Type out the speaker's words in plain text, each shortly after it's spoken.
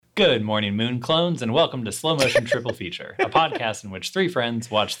Good morning, Moon Clones, and welcome to Slow Motion Triple Feature, a podcast in which three friends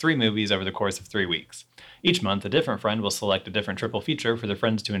watch three movies over the course of 3 weeks. Each month, a different friend will select a different triple feature for their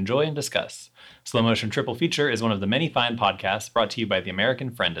friends to enjoy and discuss. Slow Motion Triple Feature is one of the many fine podcasts brought to you by the American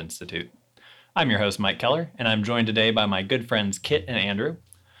Friend Institute. I'm your host, Mike Keller, and I'm joined today by my good friends Kit and Andrew.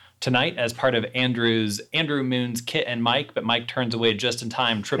 Tonight, as part of Andrew Moon's Kit and Mike, but Mike turns away just in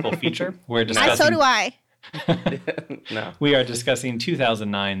time triple feature, we're discussing... So do I. No. We are discussing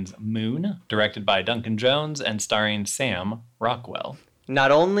 2009's Moon, directed by Duncan Jones and starring Sam Rockwell.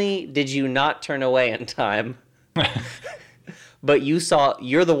 Not only did you not turn away in time, but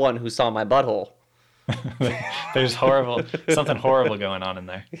you're the one who saw my butthole. There's something horrible going on in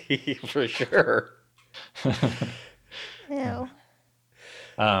there. For sure. Ew.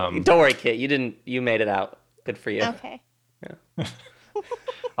 Don't worry, Kit. You made it out. Good for you. Okay. Yeah.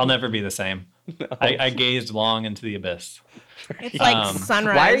 I'll never be the same. No. I gazed long into the abyss. It's like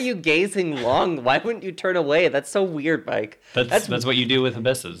sunrise. Why are you gazing long? Why wouldn't you turn away? That's so weird, Mike. That's what you do with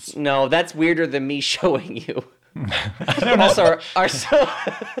abysses. No, that's weirder than me showing you. Also, I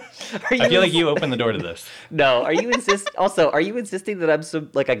feel like you opened the door to this. No, are you insisting that I'm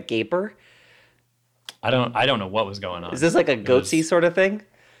like a gaper? I don't know what was going on. Is this like a goatsy sort of thing?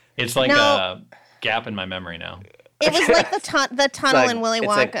 It's like a gap in my memory now. It was like the tunnel in Willy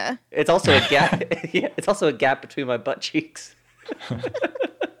Wonka. It's also a gap. Yeah, it's also a gap between my butt cheeks.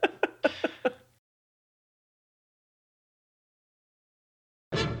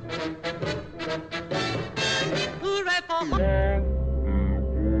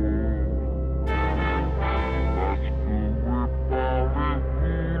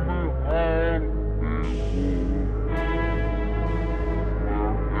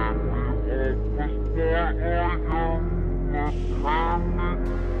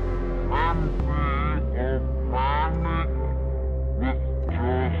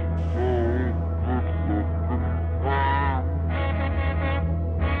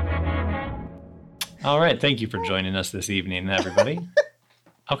 All right, thank you for joining us this evening, everybody.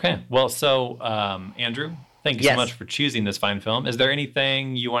 Okay, well, so Andrew, thank you so much for choosing this fine film. Is there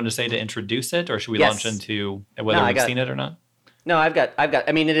anything you wanted to say to introduce it, or should we launch into whether we've seen it or not? No, I've got.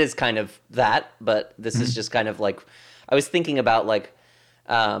 I mean, it is kind of that, but this is just kind of like I was thinking about like,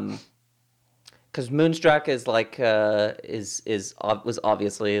 because Moonstruck is like was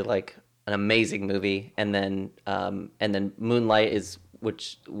obviously like an amazing movie, and then Moonlight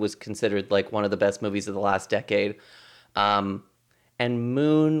which was considered like one of the best movies of the last decade. And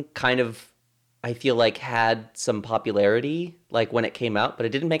Moon kind of, I feel like, had some popularity like when it came out, but it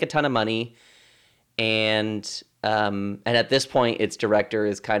didn't make a ton of money. And at this point, its director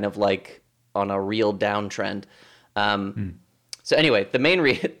is kind of like on a real downtrend. So anyway, the main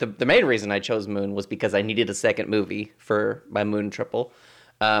reason I chose Moon was because I needed a second movie for my Moon triple.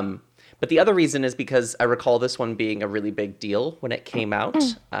 But the other reason is because I recall this one being a really big deal when it came out,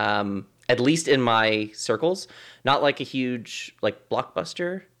 at least in my circles. Not like a huge like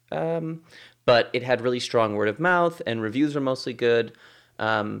blockbuster, but it had really strong word of mouth and reviews were mostly good.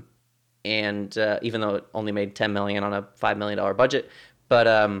 And even though it only made $10 million on a $5 million budget, but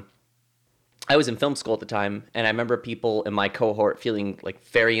I was in film school at the time, and I remember people in my cohort feeling like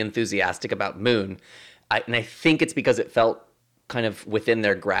very enthusiastic about Moon, and I think it's because it felt kind of within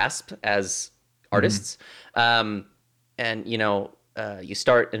their grasp as artists. And, you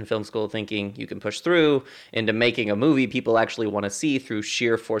start in film school thinking you can push through into making a movie people actually want to see through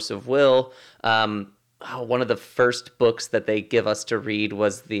sheer force of will. One of the first books that they give us to read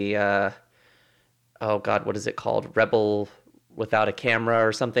was the, what is it called? Rebel Without a Camera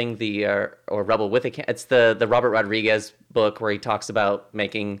or something, or Rebel with a Camera. It's the Robert Rodriguez book where he talks about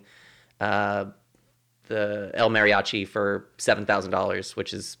making the El Mariachi for $7,000,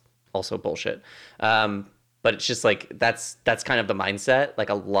 which is also bullshit. But it's just like that's kind of the mindset. Like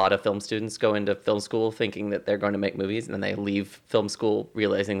a lot of film students go into film school thinking that they're going to make movies, and then they leave film school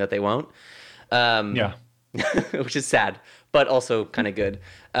realizing that they won't. Which is sad, but also kind of good.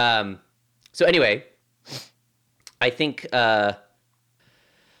 So anyway, I think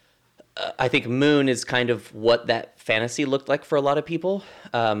Moon is kind of what that fantasy looked like for a lot of people.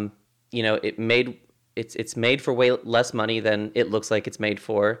 It's made for way less money than it looks like it's made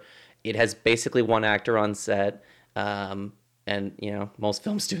for. It has basically one actor on set. And, most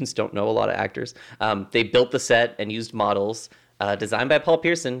film students don't know a lot of actors. They built the set and used models designed by Paul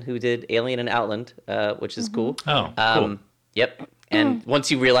Pearson, who did Alien and Outland, which is cool. Oh, cool. Yep. And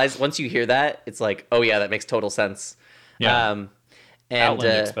once you hear that, it's like, oh yeah, that makes total sense. Yeah.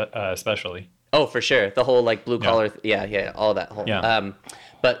 Outland especially. Oh, for sure. The whole like blue collar, all that whole. Yeah.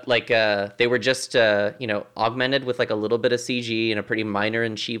 But like they were just augmented with like a little bit of CG in a pretty minor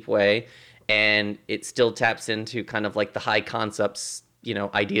and cheap way, and it still taps into kind of like the high concepts,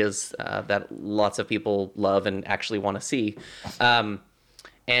 ideas that lots of people love and actually want to see.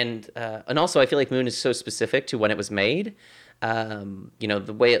 And also I feel like Moon is so specific to when it was made.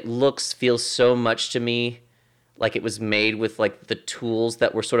 The way it looks feels so much to me like it was made with like the tools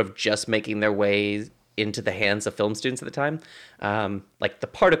that were sort of just making their way into the hands of film students at the time, like the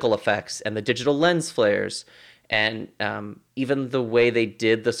particle effects and the digital lens flares, and even the way they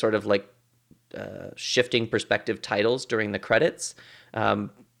did the sort of like shifting perspective titles during the credits.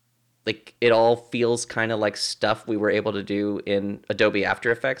 Like it all feels kind of like stuff we were able to do in Adobe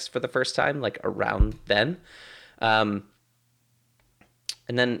After Effects for the first time, like around then. And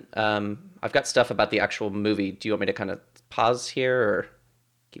then I've got stuff about the actual movie. Do you want me to kind of pause here or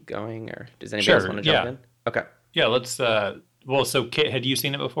keep going, or does anybody else want to jump in? Okay. Yeah, let's. So Kit, had you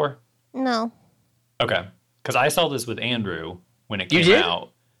seen it before? No. Okay, because I saw this with Andrew when it came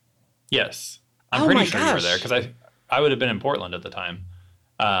out. Yes, I'm pretty sure you were there because I would have been in Portland at the time.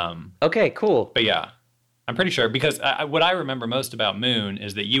 Okay, cool. But yeah, I'm pretty sure because what I remember most about Moon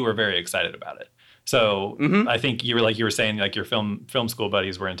is that you were very excited about it. So I think you were saying like your film school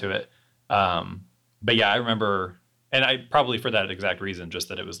buddies were into it. But yeah, I remember, and I probably for that exact reason, just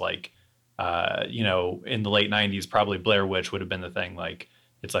that it was like, in the late 90s, probably Blair Witch would have been the thing. Like,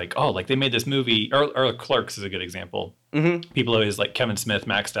 it's like, oh, like they made this movie, or Clerks is a good example. Mm-hmm. People always like Kevin Smith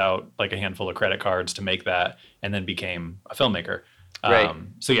maxed out like a handful of credit cards to make that and then became a filmmaker. Right.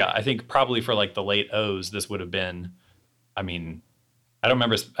 So yeah, I think probably for like the late O's, this would have been, I mean, I don't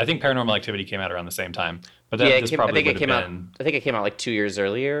remember. I think Paranormal Activity came out around the same time, but I think it came out like 2 years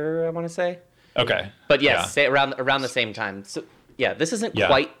earlier. I want to say. Okay. But yes, around the same time. So yeah, this isn't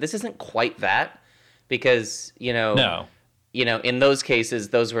quite that, because in those cases,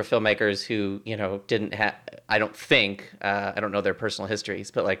 those were filmmakers who didn't have. I don't think I don't know their personal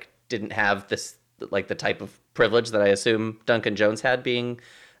histories, but like didn't have this like the type of privilege that I assume Duncan Jones had, being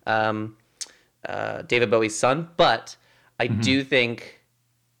David Bowie's son, but. I do think,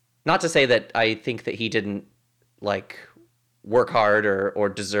 not to say that I think that he didn't like work hard or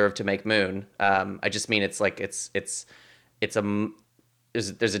deserve to make Moon. I just mean it's like there's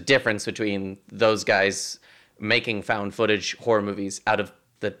a difference between those guys making found footage horror movies out of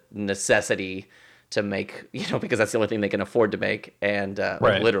the necessity to make, because that's the only thing they can afford to make, and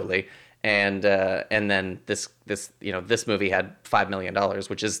like literally, and then this movie had $5 million,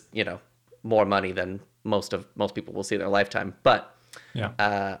 which is more money than most people will see in their lifetime. But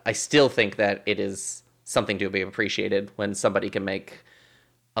I still think that it is something to be appreciated when somebody can make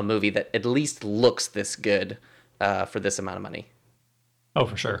a movie that at least looks this good for this amount of money. Oh,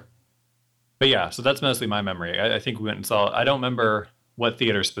 for sure. But yeah, so that's mostly my memory. I think we went and saw, I don't remember what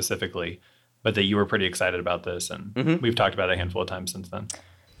theater specifically, but that you were pretty excited about this, and we've talked about it a handful of times since then.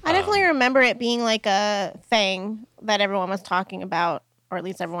 I definitely remember it being like a thing that everyone was talking about, or at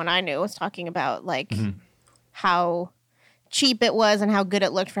least everyone I knew was talking about, like how cheap it was and how good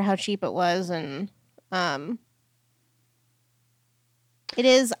it looked for how cheap it was. And it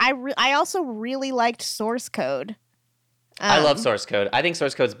is. I also really liked Source Code. I love Source Code. I think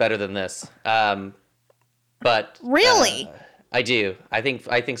Source Code's better than this. But really, I do. I think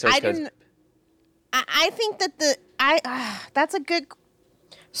Source Code. I think that that's a good.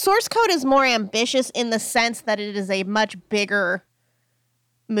 Source Code is more ambitious in the sense that it is a much bigger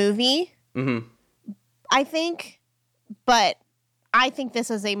movie, I think, but I think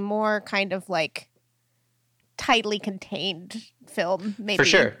this is a more kind of like tightly contained film, maybe, for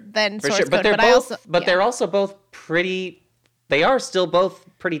sure, than Source Code. But they're also both pretty. They are still both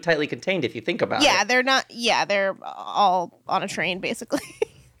pretty tightly contained if you think about it. Yeah, they're not. Yeah, they're all on a train basically.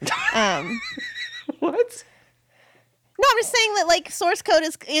 What? No, I'm just saying that like Source Code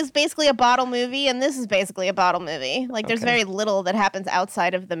is basically a bottle movie, and this is basically a bottle movie. Like there's very little that happens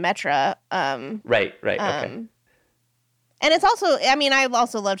outside of the Metra. Right. Okay. And it's also, I mean, I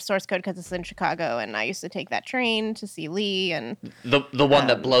also loved Source Code because it's in Chicago, and I used to take that train to see Lee, and the one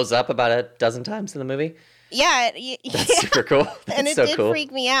that blows up about a dozen times in the movie. Yeah, that's super cool. And it did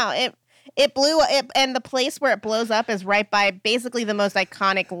freak me out. It blew up, and the place where it blows up is right by basically the most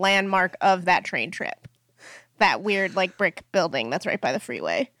iconic landmark of that train trip. That weird like brick building that's right by the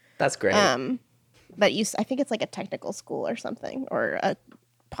freeway. That's great. But I think it's like a technical school or something, or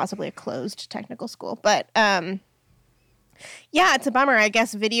possibly a closed technical school. But yeah, it's a bummer. I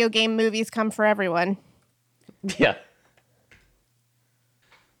guess video game movies come for everyone. Yeah.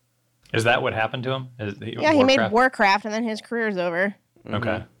 Is that what happened to him? He made Warcraft, and then his career's over.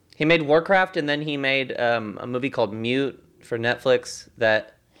 Okay. He made Warcraft, and then he made a movie called Mute for Netflix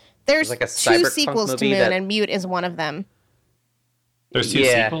that There's like a two cyberpunk sequels to movie Moon, that- and Mute is one of them. There's two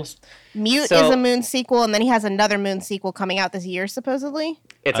Yeah. sequels? Mute So- is a Moon sequel, and then he has another Moon sequel coming out this year, supposedly.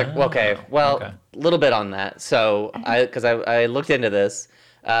 it's a okay. Oh, Well, okay. a little bit on that. So I looked into this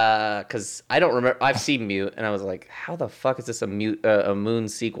because I don't remember. I've seen Mute, and I was like, how the fuck is this a Moon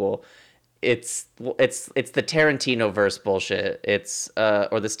sequel? It's the Tarantino verse bullshit. It's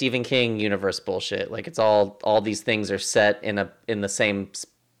or the Stephen King universe bullshit. Like it's all these things are set in the same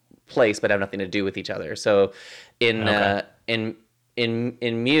place but have nothing to do with each other. So in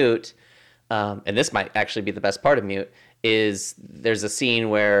Mute, and this might actually be the best part of Mute, is there's a scene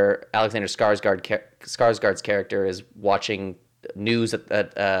where Alexander Skarsgård's character is watching news at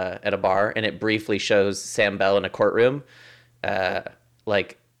a bar, and it briefly shows Sam Bell in a courtroom,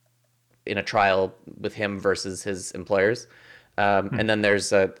 like in a trial with him versus his employers. And then there's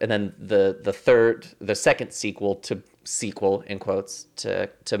the second sequel in quotes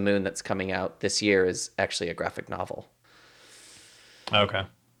to Moon that's coming out this year is actually a graphic novel. Okay.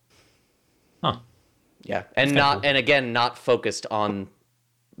 Huh. Yeah, and not focused on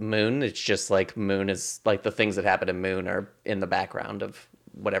Moon. It's just like Moon is like the things that happen in Moon are in the background of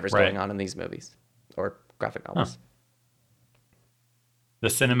whatever's Right. going on in these movies or graphic novels. The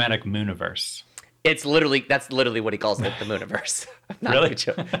cinematic Mooniverse. That's literally what he calls it, the Mooniverse. I'm not Really? even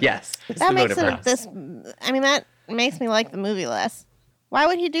joking. Yes, it's That the makes Mooniverse. that makes me like the movie less. Why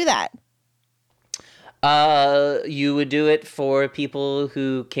would he do that? You would do it for people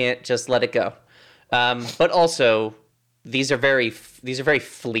who can't just let it go. But also, these are very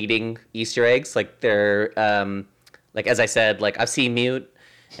fleeting Easter eggs. Like they're like as I said, like I've seen Mute,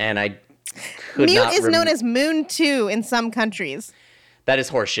 and I could Mute not is known as Moon 2 in some countries. that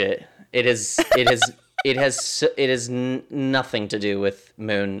is horseshit. It has nothing to do with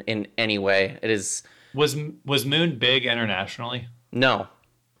Moon in any way. It is Was Moon big internationally? no.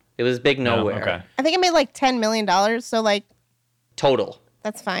 It was big No? nowhere. Okay. I think it made like $10 million, so like Total.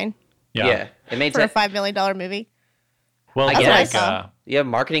 that's fine Yeah. It made for a $5 million movie. Well, I it's guess. like, Yeah,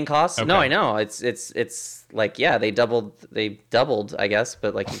 marketing costs. No, Okay. I know. It's like yeah, they doubled, I guess,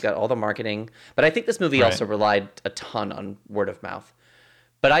 but like you've got all the marketing. But I think this movie Right. also relied a ton on word of mouth.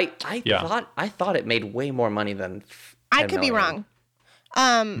 But I Yeah. thought it made way more money than I 10 could be million.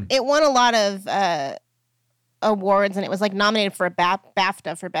 wrong. It won a lot of awards, and it was like nominated for a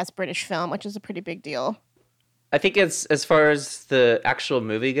BAFTA for Best British Film, which is a pretty big deal. I think as far as the actual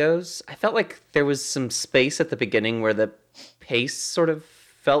movie goes, I felt like there was some space at the beginning where the pace sort of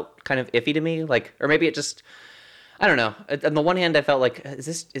felt kind of iffy to me, like, or maybe it just, I don't know. On the one hand, I felt like, and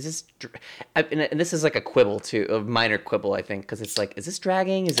this is like a quibble too, a minor quibble, I think, because it's like, is this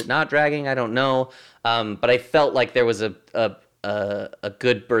dragging? Is it not dragging? I don't know. But I felt like there was a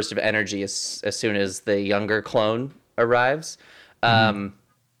good burst of energy as soon as the younger clone arrives.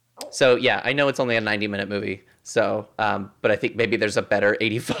 So yeah, I know it's only a 90-minute movie. So, but I think maybe there's a better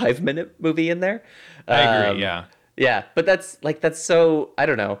 85-minute movie in there. I agree. Yeah. Yeah, but that's so, I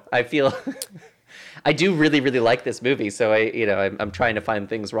don't know. I feel I do really, really like this movie. So I'm trying to find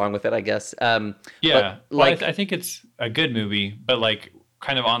things wrong with it, I guess. Yeah. But, Well, like, I think it's a good movie, but like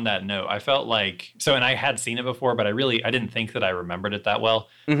kind of on that note, I felt like and I had seen it before, but I didn't think that I remembered it that well.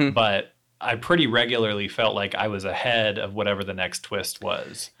 Mm-hmm. But I pretty regularly felt like I was ahead of whatever the next twist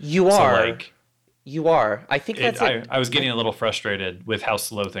was. you So are. like You are. I think that's it. I was getting a little frustrated with how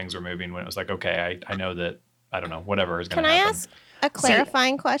slow things were moving when it was like, okay, I know that, I don't know, whatever is going Can to I happen. ask a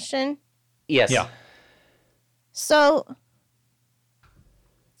clarifying question? Yes. Yeah. So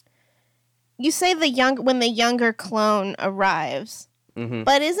you say when the younger clone arrives, Mm-hmm.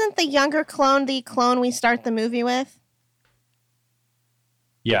 but isn't the younger clone the clone we start the movie with?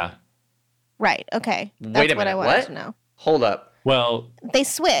 Yeah. Right. Okay. That's Wait a what I minute, wanted what? to know. Hold up. Well, They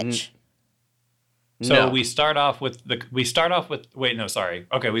switch. so No. we start off with we start off with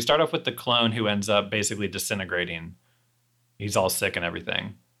the clone who ends up basically disintegrating. He's all sick and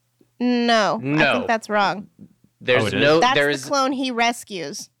everything. No, I No. think that's wrong. There's it is? no. That's There's the clone he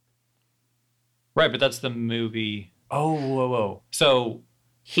rescues. Right, but that's the movie. Oh, whoa. So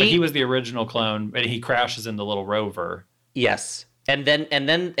he was the original clone, and he crashes in the little rover. yes, and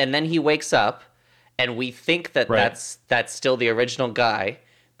then he wakes up, and we think that Right. that's still the original guy,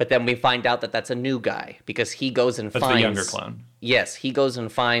 but then we find out that that's a new guy because he goes and That's finds the younger clone. Yes, he goes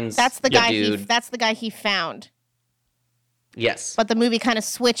and finds. That's the guy. dude. That's the guy he found. Yes. But the movie kind of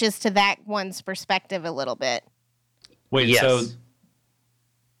switches to that one's perspective a little bit. Wait, Yes. so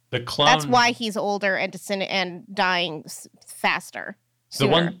the clone. That's why he's older and dying faster. the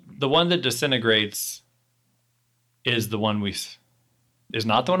Sooner. one that disintegrates is the one we. is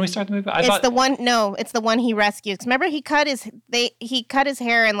not the one we start the movie? I It's thought the one. No, it's the one he rescues. 'Cause remember, he cut his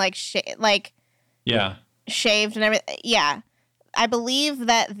hair and like yeah. shaved and everything. Yeah, I believe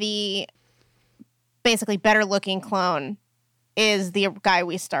that the basically better looking clone is the guy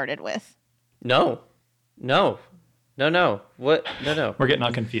we started with. No. What? No. We're getting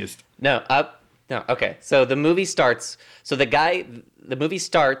all confused. No. No. Okay. So the movie starts. So the movie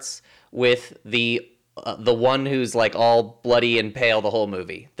starts with the one who's like all bloody and pale the whole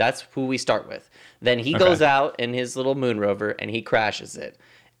movie. That's who we start with. Then he goes out in his little moon rover and he crashes it.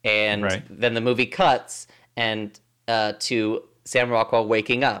 And then the movie cuts and to Sam Rockwell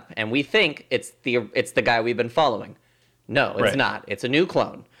waking up, and we think it's the guy we've been following. No, it's not. It's a new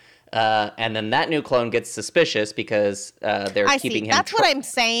clone. And then that new clone gets suspicious because they're keeping him. That's what I'm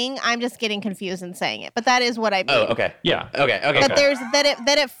saying. I'm just getting confused in saying it, but that is what I mean. Oh, okay. Yeah. Okay. That there's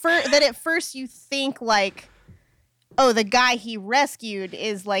that at first you think like, oh, the guy he rescued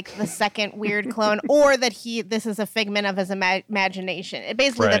is like the second weird clone, or that this is a figment of his imagination. It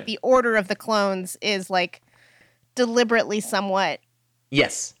basically that the order of the clones is like deliberately somewhat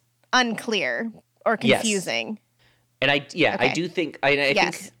unclear or confusing. And I do think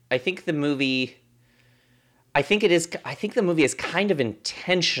I think the movie I think the movie is kind of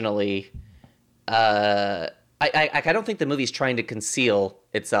intentionally I don't think the movie's trying to conceal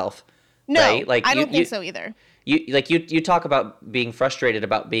itself. No, right? Like I don't think so either. You talk about being frustrated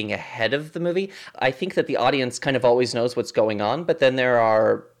about being ahead of the movie. I think that the audience kind of always knows what's going on, but then there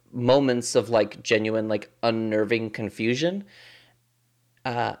are moments of like genuine like unnerving confusion.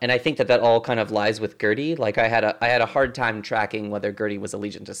 And I think that all kind of lies with Gertie. Like I had a hard time tracking whether Gertie was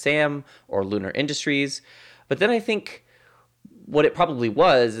allegiant to Sam or Lunar Industries, but then I think what it probably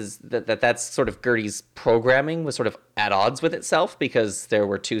was is that's sort of Gertie's programming was sort of at odds with itself because there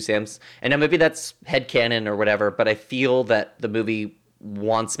were two Sams. And now maybe that's headcanon or whatever, but I feel that the movie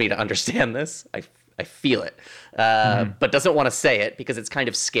wants me to understand this. I feel it, but doesn't want to say it because it's kind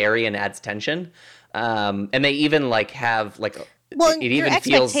of scary and adds tension. And they even like have like, well, it your even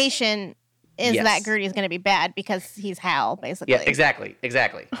expectation is that Gertie is going to be bad because he's Hal, basically. Yeah, exactly.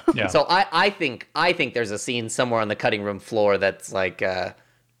 Yeah. So I think there's a scene somewhere on the cutting room floor that's like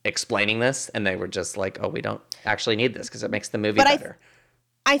explaining this, and they were just like, oh, we don't actually need this because it makes the movie better.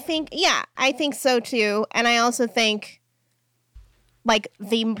 I think so too, and I also think like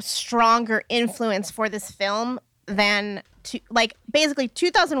the stronger influence for this film than basically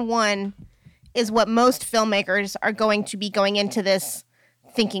 2001 is what most filmmakers are going to be going into this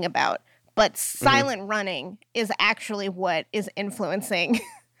thinking about. But silent running is actually what is influencing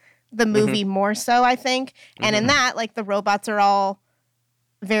the movie more so, I think. And in that, like, the robots are all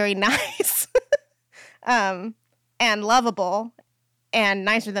very nice and lovable and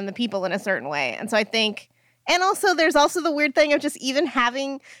nicer than the people in a certain way. And so I think, and also there's also the weird thing of just even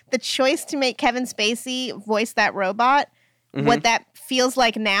having the choice to make Kevin Spacey voice that robot, what that feels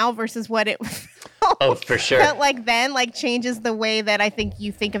like now versus what it for sure felt like then, like changes the way that I think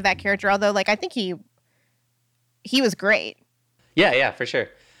you think of that character. Although, like, I think he was great. Yeah, for sure.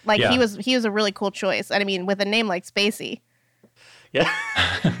 Like he was a really cool choice. And I mean, with a name like Spacey. Yeah.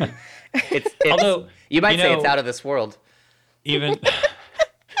 it's although you might say it's out of this world. Even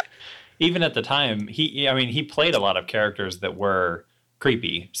at the time, he played a lot of characters that were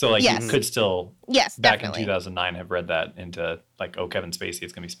creepy. So like you could still back definitely. in 2009 have read that into like, oh, Kevin Spacey,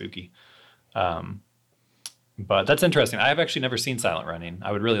 it's gonna be spooky. But that's interesting. I've actually never seen Silent Running.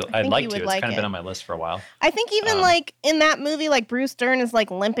 I'd like to. It's kind of been on my list for a while. I think even like in that movie, like Bruce Dern is like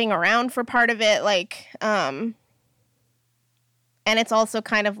limping around for part of it, like and it's also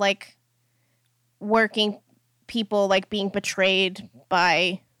kind of like working people like being betrayed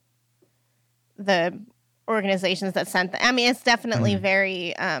by the organizations that sent them. I mean, it's definitely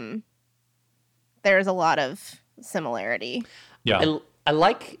very there's a lot of similarity. Yeah. I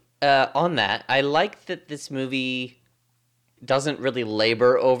like on that. I like that this movie doesn't really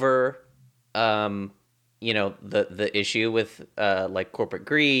labor over the issue with like corporate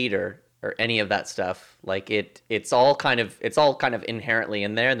greed or any of that stuff. Like it's all kind of inherently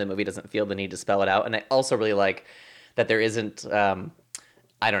in there, and the movie doesn't feel the need to spell it out. And I also really like that there isn't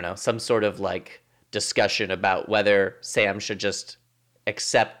some sort of like discussion about whether Sam should just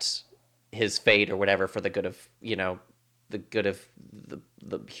accept his fate or whatever for the good of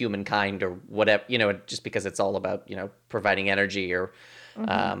the humankind or whatever, just because it's all about providing energy or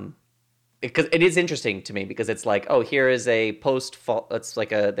because it is interesting to me because it's like, oh, here is a it's like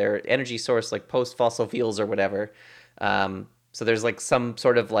their energy source, like post fossil fuels or whatever. So there's like some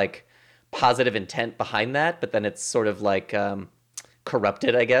sort of like positive intent behind that, but then it's sort of like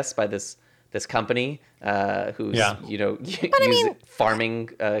corrupted, I guess, by this this company who's Yeah. farming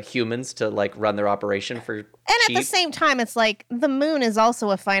humans to like run their operation for And cheap. at the same time, it's like the moon is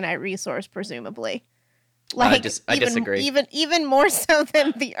also a finite resource, presumably. Like I disagree. Even more so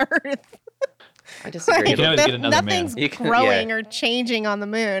than the Earth. I disagree. You can always get another Nothing's You can- growing yeah. or changing on the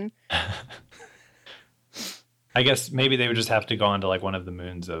moon. I guess maybe they would just have to go onto like one of the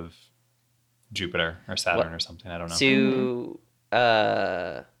moons of Jupiter or Saturn What? or something. I don't know. To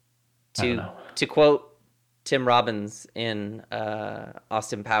I don't know. to quote Tim Robbins in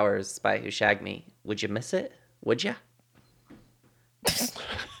Austin Powers Spy Who Shagged Me, would you miss it? Would ya?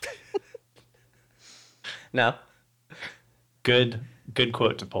 No. Good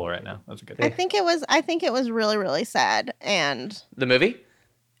quote to pull right now. That's a good I one. think it was really, really sad. And The movie?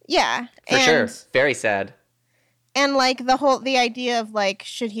 yeah. For sure. Very sad. And like the idea of like,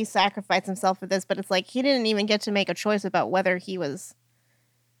 should he sacrifice himself for this? But it's like he didn't even get to make a choice about whether he was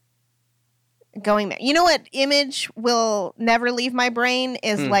going there. You know what image will never leave my brain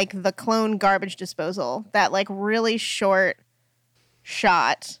is like the clone garbage disposal. That like really short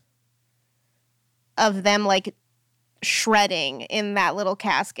shot of them like shredding in that little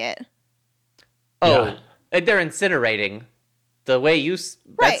casket. Oh, Yeah. they're incinerating. The way you...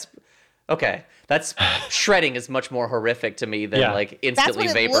 Right. Okay. That's... shredding is much more horrific to me than, Yeah. like, That's instantly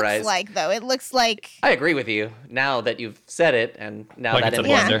what it vaporized. looks like, though. It looks like, I agree with you. Now that you've said it, and now Like that it's a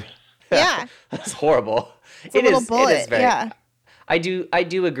Yeah. blender. yeah, That's horrible. it's a little bullet. It is very... Yeah, I do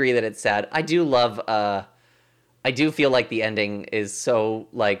agree that it's sad. I do love... I do feel like the ending is so,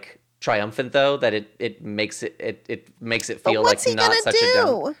 like, triumphant, though, that it makes it makes it but feel what's like he not gonna such a dumb...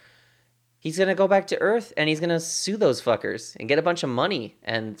 do? He's gonna go back to Earth and he's gonna sue those fuckers and get a bunch of money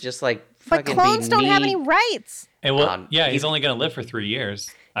and just like But fucking clones be don't have needy. any rights. And well, He's- he's only going to live for 3 years.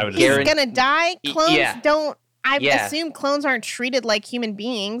 I would He's assume. Guaran- gonna die. Clones yeah. don't. I Yeah. assume clones aren't treated like human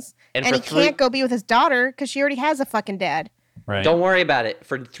beings, And and for he three- can't go be with his daughter because she already has a fucking dad. Right. Don't worry about it.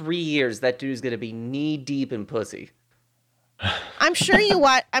 For 3 years, that dude's gonna be knee deep in pussy. I'm sure you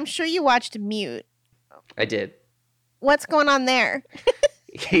watched Mute. I did. What's going on there?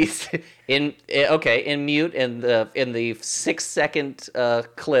 He's in Mute in the 6-second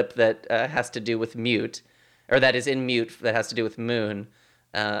clip that has to do with Mute, or that is in Mute that has to do with Moon.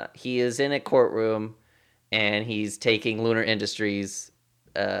 He is in a courtroom, and he's taking Lunar Industries,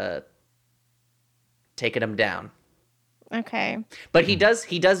 taking him down. Okay. But he does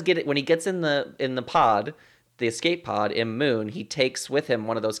get it when he gets in the pod, the escape pod in Moon. He takes with him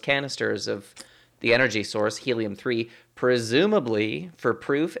one of those canisters of the energy source, helium-3, presumably for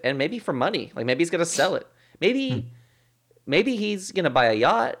proof and maybe for money. Like maybe he's gonna sell it. Maybe he's gonna buy a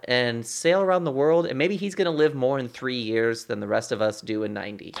yacht and sail around the world, and maybe he's gonna live more in 3 years than the rest of us do in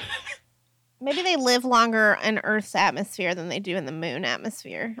 90. Maybe they live longer in Earth's atmosphere than they do in the Moon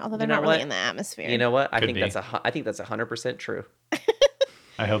atmosphere. Although they're know not really what? in the atmosphere. You know what? I Could think be. that's 100% true.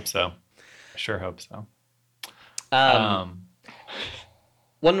 I hope so. I sure hope so.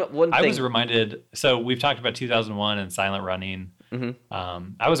 One thing. I was reminded. So we've talked about 2001 and Silent Running.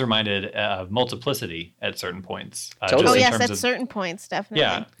 I was reminded of Multiplicity at certain points. Totally. Oh just in yes, terms at of, certain points, definitely.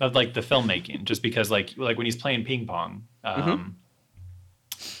 yeah, of like the filmmaking. Just because like when he's playing ping pong. I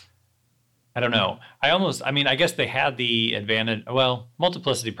don't know. I guess they had the advantage. Well,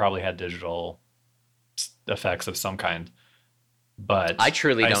 Multiplicity probably had digital effects of some kind, but I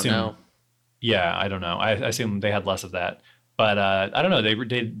truly don't know. Yeah, I don't know. I assume they had less of that, but I don't know.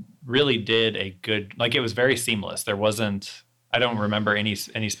 They really did a good. Like it was very seamless. There wasn't. I don't remember any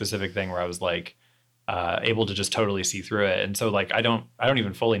specific thing where I was like able to just totally see through it. And so like I don't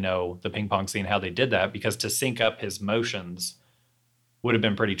even fully know the ping pong scene how they did that, because to sync up his motions would have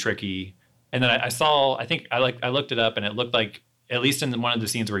been pretty tricky. And then I looked it up, and it looked like, at least in one of the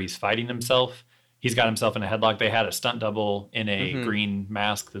scenes where he's fighting himself, he's got himself in a headlock. They had a stunt double in a green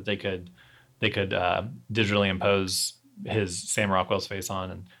mask that they could digitally impose his Sam Rockwell's face on,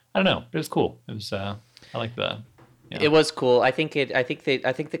 and I don't know, it was cool. It was I like the. Yeah. It was cool. I think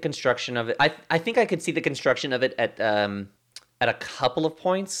the construction of it. I think I could see the construction of it at a couple of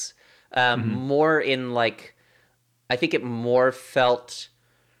points. More in like, I think it more felt.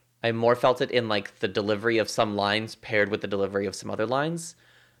 I more felt it in like the delivery of some lines paired with the delivery of some other lines.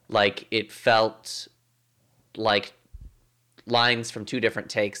 Like it felt like lines from two different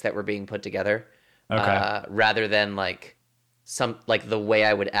takes that were being put together, rather than like the way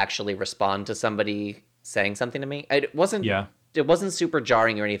I would actually respond to somebody saying something to me. It wasn't super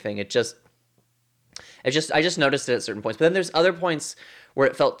jarring or anything. I just noticed it at certain points. But then there's other points where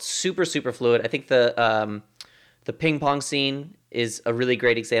it felt super, super fluid. I think the ping pong scene is a really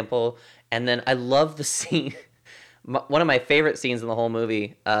great example. And then I love the scene one of my favorite scenes in the whole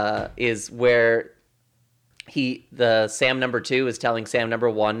movie is where the Sam number 2 is telling Sam number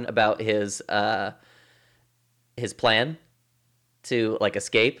 1 about his plan to like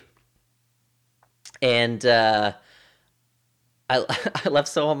escape, and I laughed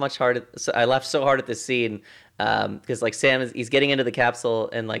so hard at this scene because like Sam he's getting into the capsule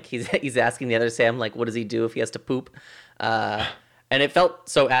and like he's asking the other Sam like what does he do if he has to poop, and it felt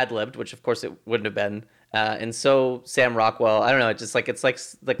so ad-libbed, which of course it wouldn't have been. And so Sam Rockwell, I don't know, it's like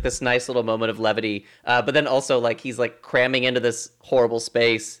this nice little moment of levity, but then also like he's like cramming into this horrible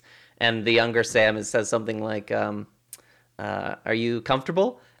space, and the younger Sam says something like, "Are you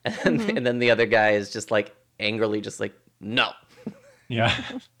comfortable?" And then the other guy is just like angrily, just like, "No." Yeah.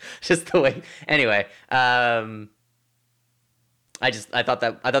 Just the way. Anyway, I thought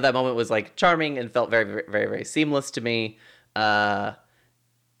that moment was like charming and felt very, very, very, very seamless to me. And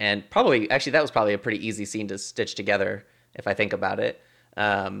that was probably a pretty easy scene to stitch together if I think about it.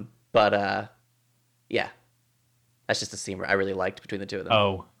 But yeah, that's just a scene I really liked between the two of them.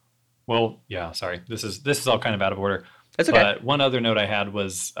 Oh, well, yeah. Sorry, this is all kind of out of order. That's okay. But one other note I had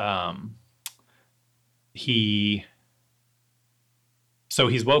was he's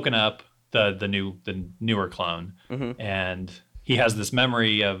woken up, the newer clone, and he has this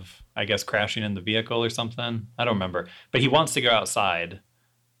memory of, I guess, crashing in the vehicle or something. I don't remember, but he wants to go outside.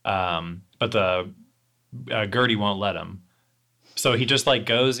 But the Gertie won't let him. So he just like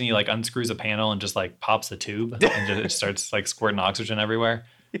goes and he like unscrews a panel and just like pops the tube and it starts like squirting oxygen everywhere.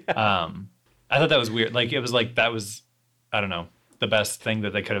 Yeah. I thought that was weird. Like it was like that was, I don't know, the best thing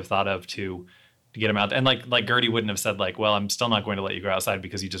that they could have thought of to get him out. And like Gertie wouldn't have said like, well, I'm still not going to let you go outside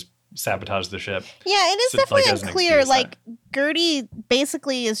because you just sabotaged the ship. Yeah, it is definitely unclear. Like Gertie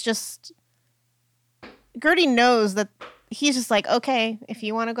basically is just, Gertie knows that he's just like, okay, if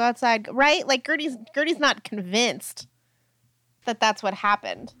you want to go outside, right? Like Gertie's not convinced that that's what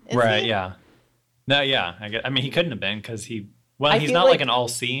happened. Right? He? Yeah. No. Yeah. I mean, he couldn't have been because he's not like an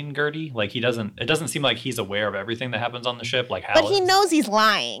all-seeing Gertie. Like it doesn't seem like he's aware of everything that happens on the ship. Like how, but he knows he's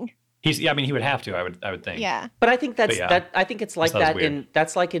lying. I mean, he would have to. I would think. Yeah. But I think I think it's like that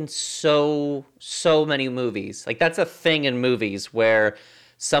in so many movies. Like that's a thing in movies where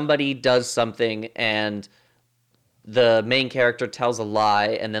somebody does something and the main character tells a lie,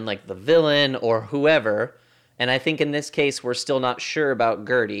 and then like the villain or whoever, and I think in this case we're still not sure about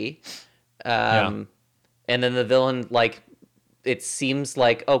Gertie, and then the villain, like it seems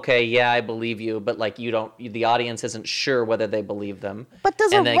like, okay, yeah, I believe you, but like the audience isn't sure whether they believe them. But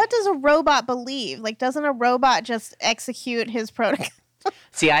what does a robot believe? Like, doesn't a robot just execute his protocol?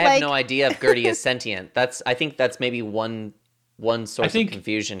 See, I have no idea if Gertie is sentient. I think that's maybe one source of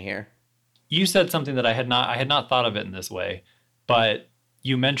confusion here. You said something that I had not thought of it in this way, but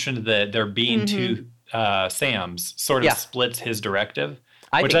you mentioned that there being two Sams sort of splits his directive,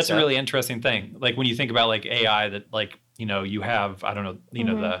 which that's a really interesting thing. Like when you think about like AI, that like, you know, you have, I don't know, you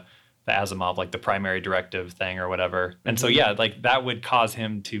know, the Asimov, like the primary directive thing or whatever. And so, yeah, like that would cause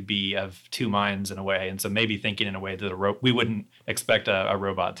him to be of two minds in a way. And so maybe thinking in a way that we wouldn't expect a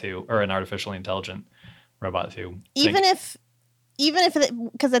robot to, or an artificially intelligent robot to. Even if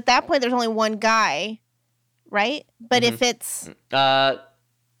because at that point there's only one guy, right? But if it's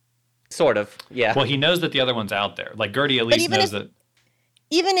sort of, yeah. Well, he knows that the other one's out there. Like Gertie at least knows that.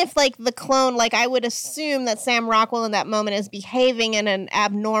 Even if like the clone, like I would assume that Sam Rockwell in that moment is behaving in an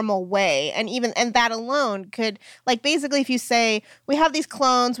abnormal way, and that alone could, like, basically if you say we have these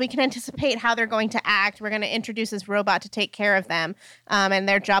clones, we can anticipate how they're going to act. We're going to introduce this robot to take care of them, and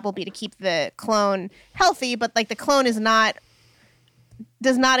their job will be to keep the clone healthy. But like the clone does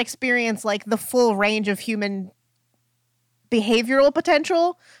not experience like the full range of human behavioral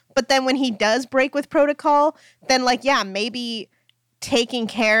potential. But then when he does break with protocol, then like, yeah, maybe taking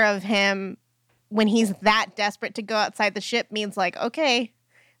care of him when he's that desperate to go outside the ship means like, okay,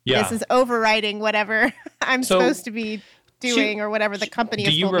 this is overriding whatever I'm supposed to be doing or whatever the company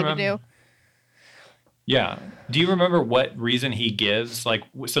has told me to do. Yeah. Do you remember what reason he gives? Like,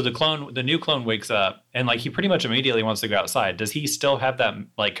 so the new clone wakes up and like he pretty much immediately wants to go outside. Does he still have that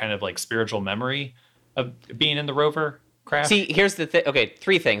like kind of like spiritual memory of being in the rover crash? See, here's the thing. Okay,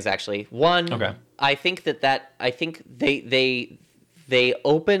 three things actually. One, I think I think they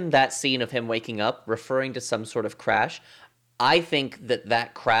open that scene of him waking up referring to some sort of crash. I think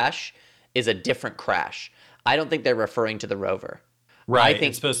that crash is a different crash. I don't think they're referring to the rover. Right. I think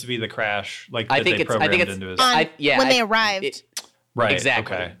it's supposed to be the crash, like that they programmed into his. When they arrived. Right.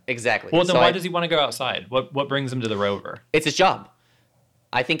 Exactly. Okay. Exactly. Well, then why does he want to go outside? What brings him to the rover? It's his job.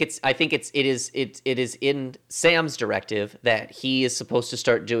 I think it is in Sam's directive that he is supposed to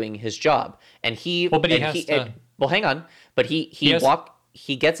start doing his job, and he. Well, but he has to. Well, hang on. But he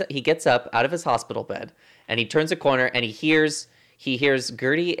gets up out of his hospital bed and he turns a corner and he hears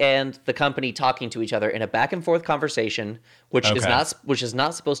Gertie and the company talking to each other in a back and forth conversation, which is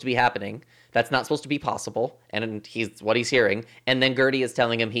not supposed to be happening. That's not supposed to be possible. And he's hearing. And then Gertie is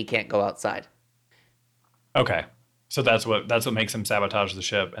telling him he can't go outside. Okay. So that's what makes him sabotage the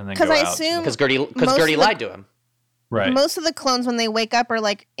ship and then go out. Because I assume because Gertie lied to him. Right. Most of the clones when they wake up are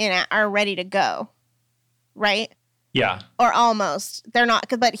like are ready to go. Right? Yeah. Or almost. They're not,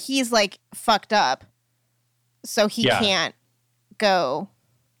 but he's like fucked up. So he can't go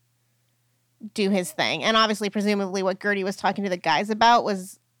do his thing. And obviously, presumably, what Gertie was talking to the guys about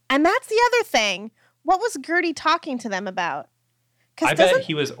was, and that's the other thing. What was Gertie talking to them about? I bet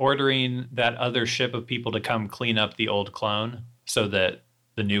he was ordering that other ship of people to come clean up the old clone so that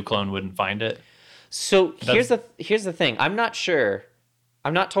the new clone wouldn't find it. So here's the thing. I'm not sure.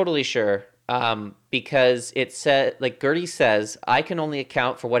 I'm not totally sure. Because it said, like Gertie says, I can only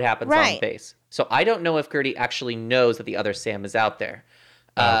account for what happens on base. So I don't know if Gertie actually knows that the other Sam is out there,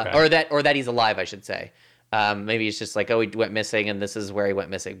 or that he's alive, I should say. Maybe it's just like, oh, he went missing, and this is where he went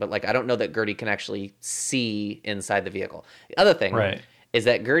missing. But like, I don't know that Gertie can actually see inside the vehicle. The other thing is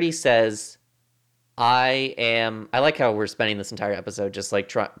that Gertie says, I like how we're spending this entire episode just like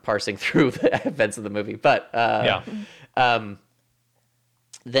parsing through the events of the movie. But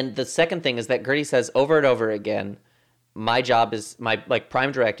then the second thing is that Gertie says over and over again, my job is my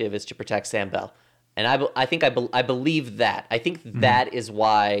prime directive is to protect Sam Bell, and I believe that. I think that is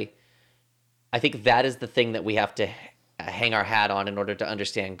why. I think that is the thing that we have to hang our hat on in order to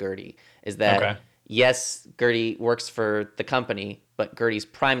understand Gertie. Is that yes, Gertie works for the company, but Gertie's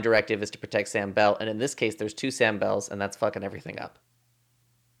prime directive is to protect Sam Bell, and in this case, there's 2 Sam Bells, and that's fucking everything up.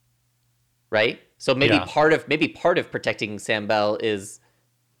 Right? So maybe part of protecting Sam Bell is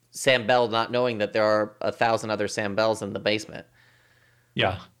Sam Bell not knowing that there are 1,000 other Sam Bells in the basement.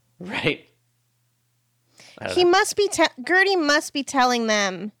 Yeah. Right? He must be Gertie must be telling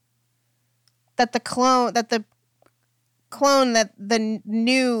them that the clone that the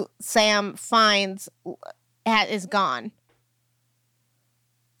new Sam finds is gone.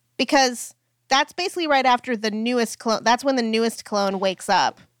 Because that's basically right after the newest clone. That's when the newest clone wakes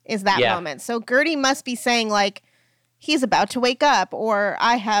up, is that moment. So Gertie must be saying, like, he's about to wake up, or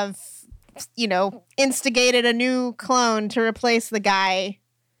I have, instigated a new clone to replace the guy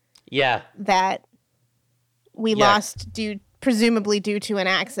that we lost presumably due to an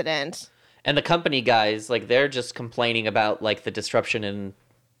accident. And the company guys, like, they're just complaining about, like, the disruption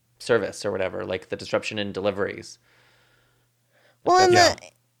service or whatever, like the disruption in deliveries. Well, and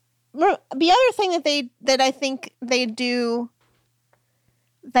the other thing that I think they do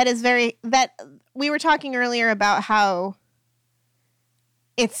that is that we were talking earlier about how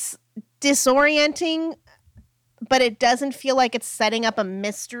it's disorienting, but it doesn't feel like it's setting up a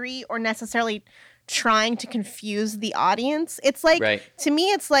mystery or necessarily trying to confuse the audience. It's like, to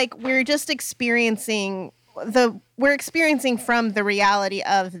me, it's like we're just experiencing from the reality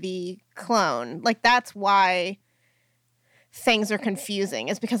of the clone. Like, that's why things are confusing,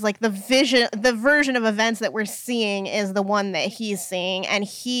 is because like the version of events that we're seeing is the one that he's seeing, and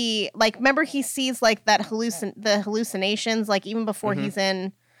he, like, remember, he sees like that the hallucinations, like even before he's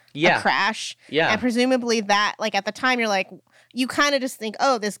in a crash, and presumably that, like, at the time you're like, you kind of just think,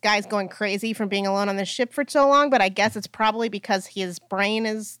 oh, this guy's going crazy from being alone on the ship for so long, but I guess it's probably because his brain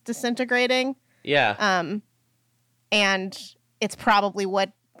is disintegrating. And it's probably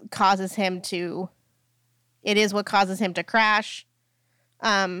what causes him to crash.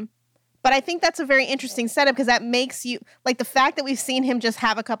 But I think that's a very interesting setup, because that makes you, like, the fact that we've seen him just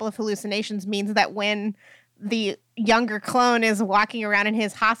have a couple of hallucinations means that when the younger clone is walking around in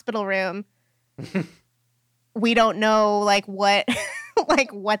his hospital room, we don't know, like, what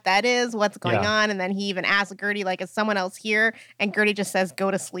what that is, what's going on. And then he even asks Gertie, like, is someone else here? And Gertie just says, go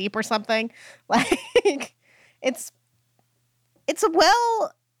to sleep or something. Like, it's a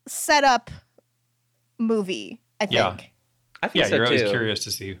well set up movie, I think. Yeah, I think so you're too. Always curious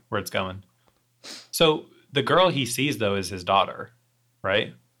to see where it's going. So the girl he sees, though, is his daughter,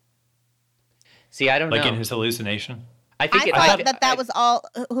 right? See, I don't know. Like, in his hallucination? I thought that was all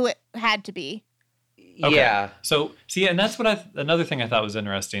who it had to be. Okay. Yeah. So, see, and that's what another thing I thought was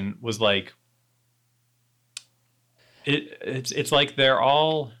interesting was, like, it's like they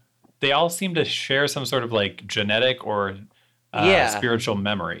all seem to share some sort of, like, genetic or spiritual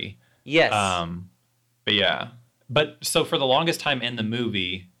memory. Yes. But so for the longest time in the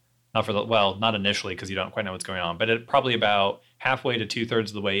movie, not initially, because you don't quite know what's going on, but probably about halfway to 2/3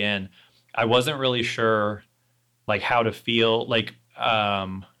 of the way in, I wasn't really sure, like, how to feel, like,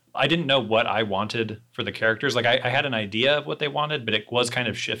 I didn't know what I wanted for the characters. Like I had an idea of what they wanted, but it was kind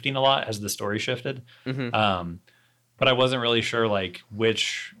of shifting a lot as the story shifted. But I wasn't really sure like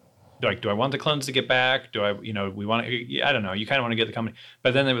which, like, do I want the clones to get back? Do I, we want to, I don't know. You kind of want to get the company,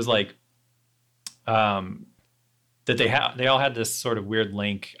 but then it was like, that they all had this sort of weird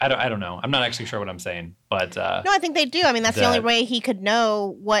link. I don't know. I'm not actually sure what I'm saying, but no, I think they do. I mean, that's the only way he could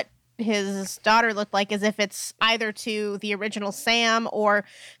know what his daughter looked like, is if it's either to the original Sam or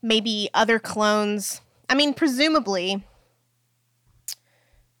maybe other clones. I mean, presumably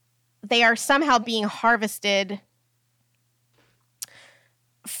they are somehow being harvested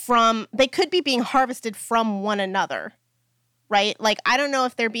from, they could be being harvested from one another, right? Like, I don't know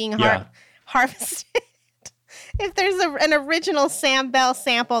if they're being harvested. If there's an original Sam Bell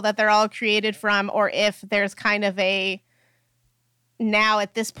sample that they're all created from, or if there's kind of a, now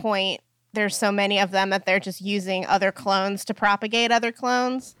at this point, there's so many of them that they're just using other clones to propagate other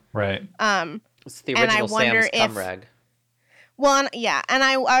clones. Right. It's the original Sam's cum rag. Well, yeah, and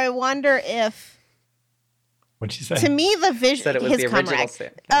I wonder if, what'd you say? To me, the vision, said it was his the original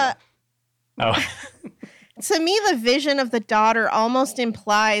Sam. Oh. To me, the vision of the daughter almost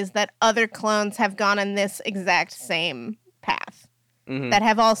implies that other clones have gone on this exact same path, that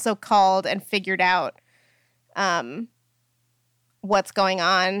have also called and figured out what's going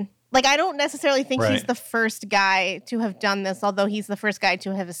on. Like, I don't necessarily think he's the first guy to have done this, although he's the first guy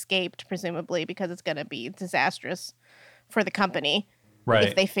to have escaped, presumably, because it's going to be disastrous for the company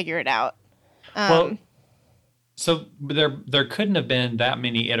if they figure it out. Well, so there couldn't have been that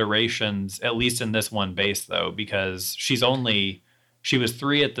many iterations, at least in this one base, though, because she was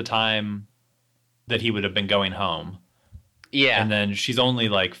 3 at the time that he would have been going home. Yeah. And then she's only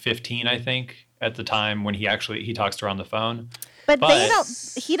like 15, I think, at the time when he talks to her on the phone. But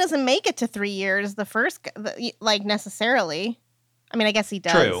he doesn't make it to 3 years, like, necessarily. I mean, I guess he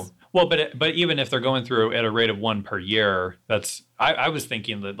does. True. Well, but even if they're going through at a rate of 1 per year, I was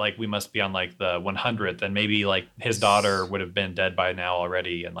thinking that, like, we must be on like the 100th, and maybe like his daughter would have been dead by now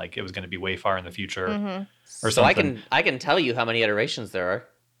already, and like it was going to be way far in the future or something. So I can tell you how many iterations there are.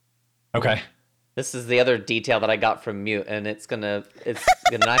 Okay. This is the other detail that I got from Mute, and it's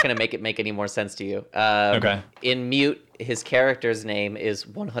not gonna make it make any more sense to you. Okay. In Mute, his character's name is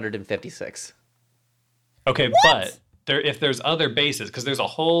 156. Okay, what? But if there's other bases, because there's a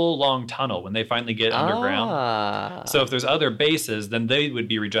whole long tunnel when they finally get underground. So if there's other bases, then they would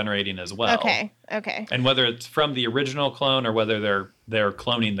be regenerating as well. Okay. And whether it's from the original clone or whether they're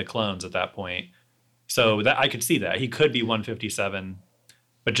cloning the clones at that point. So that I could see that. He could be 157,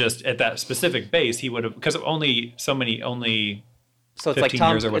 but just at that specific base, he would have, because only so many, so it's 15 like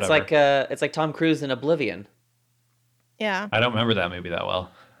Tom, years or whatever. It's like Tom Cruise in Oblivion. Yeah. I don't remember that movie that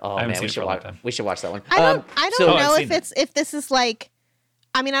well. Oh man, we should watch that one. I don't know if this is like,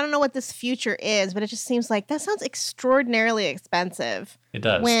 I mean, I don't know what this future is, but it just seems like that sounds extraordinarily expensive. It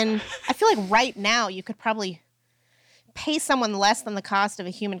does. When I feel like right now you could probably pay someone less than the cost of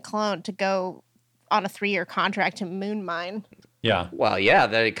a human clone to go on a 3-year contract to moon mine. Yeah. Well, yeah,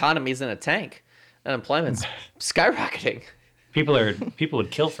 the economy's in a tank. Unemployment's skyrocketing. People would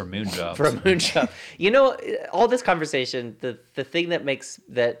kill for moon jobs. For a moon job. You know, all this conversation, the thing that makes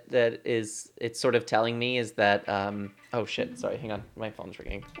that is it's sort of telling me is that oh shit, sorry, hang on. My phone's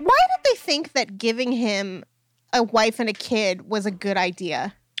ringing. Why did they think that giving him a wife and a kid was a good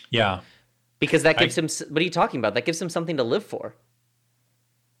idea? Yeah. Because that gives him, what are you talking about? That gives him something to live for.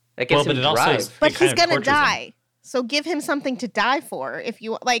 That gives him drive. But he's going to die. So give him something to die for. If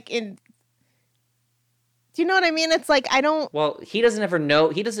you, like, do you know what I mean? It's like, I don't... Well, he doesn't ever know.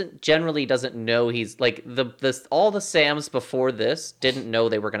 He generally doesn't know he's, like, all the Sams before this didn't know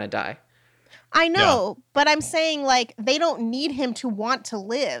they were going to die. I know, but I'm saying, like, they don't need him to want to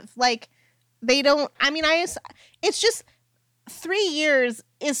live. Like, they don't... I mean, it's just 3 years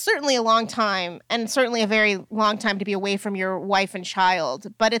is certainly a long time, and certainly a very long time to be away from your wife and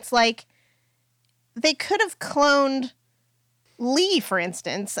child. But it's like, they could have cloned Lee, for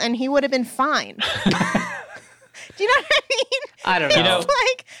instance, and he would have been fine. Do you know what I mean? I don't know.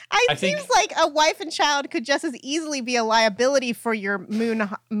 Like, it seems like a wife and child could just as easily be a liability for your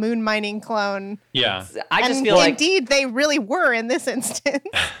moon mining clone. Yeah. I just feel like... Indeed, they really were in this instance.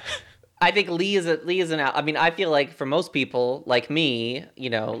 I think Lee is an out. I mean, I feel like for most people, like me, you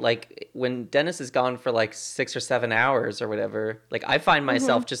know, like when Dennis is gone for like 6 or 7 hours or whatever, like I find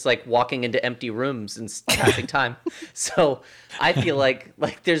myself just like walking into empty rooms and passing time. So I feel like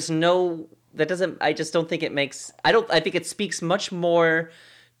there's no, that doesn't, I just don't think it makes, I think it speaks much more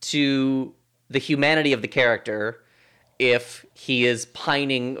to the humanity of the character if he is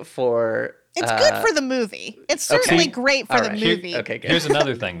pining for It's good for the movie. It's certainly great for All the right. movie. Okay, good. Here's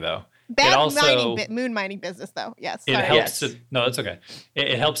another thing, though. Bad also, moon mining business, though. Yes. It Sorry. helps to no, it's okay.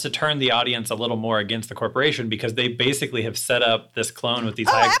 It helps to turn the audience a little more against the corporation because they basically have set up this clone with these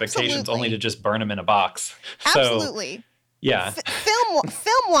high expectations absolutely. only to just burn him in a box. Absolutely. So, yeah. Film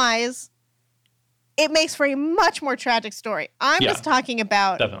wise, it makes for a much more tragic story. I'm just talking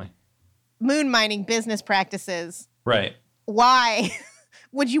about Definitely. moon mining business practices. Right. Why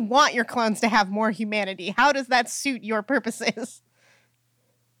would you want your clones to have more humanity? How does that suit your purposes?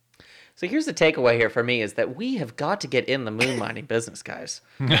 So here's the takeaway here for me is that we have got to get in the moon mining business, guys.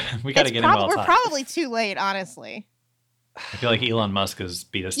 We got to get in while it's We're hot. probably too late, honestly. I feel like Elon Musk has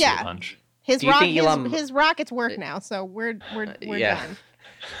beat us to the punch. Do you think His rockets work now, so we're yeah. done.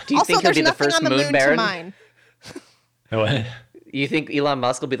 Do you Also, think he'll there's be the nothing first on the moon moon to baron? mine. What? You think Elon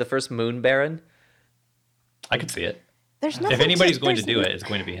Musk will be the first moon baron? I could see it. There's nothing. If anybody's going to do it, it's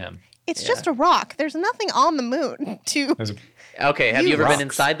going to be him. It's just a rock. There's nothing on the moon to. Okay, have you ever rocks. been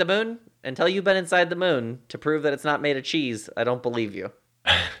inside the moon? Until you've been inside the moon to prove that it's not made of cheese, I don't believe you.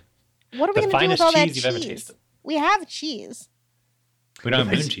 What are we The going to do with finest all that cheese you've ever cheese? tasted. We have cheese. We don't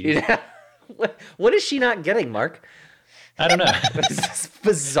have moon cheese. What is she not getting, Mark? I don't know. This is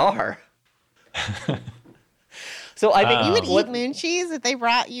bizarre. So I think You would eat moon cheese if they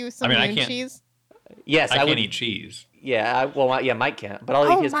brought you some I moon can't- cheese. Yes, I I can't would eat cheese. Yeah, Mike can't, but I'll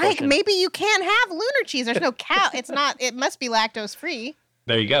eat Oh, his Mike, portion. maybe you can't have lunar cheese. There's no cow. It's not. It must be lactose free.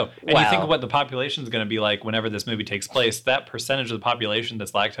 There you go. And you think Wow. of what the population is going to be like whenever this movie takes place. That percentage of the population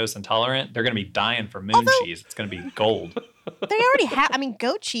that's lactose intolerant, they're going to be dying for moon cheese. It's going to be gold. They already have. I mean,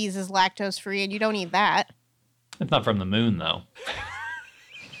 goat cheese is lactose free, and you don't eat that. It's not from the moon, though.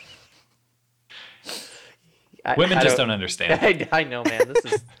 Women just don't understand. I know, man.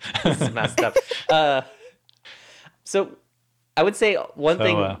 This is messed up. So I would say one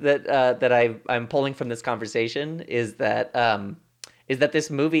thing that I'm pulling from this conversation is that this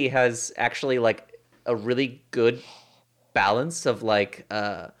movie has actually like a really good balance of like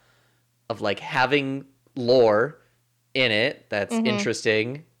having lore in it that's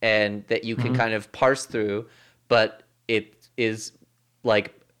interesting and that you can kind of parse through, but it is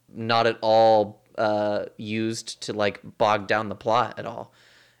like not at all used to like bog down the plot at all,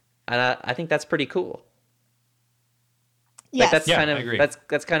 and I think that's pretty cool. Yes. Like I agree.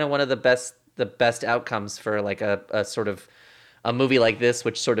 that's kind of one of the best outcomes for like a sort of a movie like this,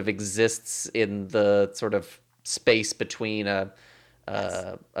 which sort of exists in the sort of space between a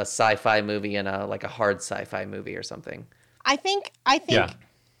sci-fi movie and a hard sci-fi movie or something. I think. Yeah.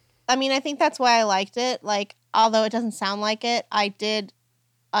 I mean, I think that's why I liked it. Like, although it doesn't sound like it, I did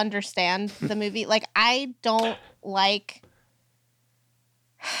understand the movie. Like, I don't like.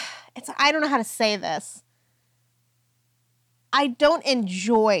 I don't know how to say this. I don't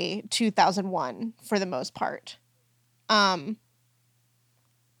enjoy 2001 for the most part.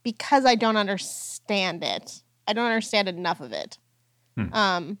 Because I don't understand it. I don't understand enough of it.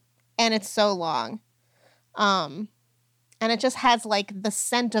 And it's so long. And it just has like the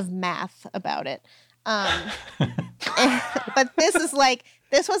scent of math about it. But this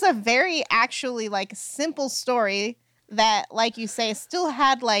was a very actually like simple story that, like you say, still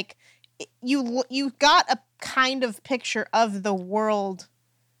had like you got a kind of picture of the world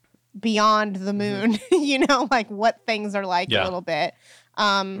beyond the moon, you know, like what things are like a little bit.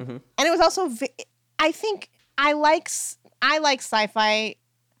 And it was also, I think I like sci-fi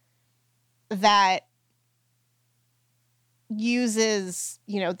that uses,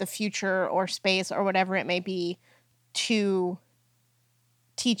 you know, the future or space or whatever it may be to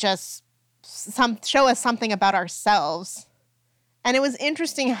teach us show us something about ourselves. And it was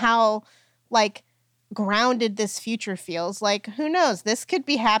interesting how like grounded this future feels. Like, who knows? This could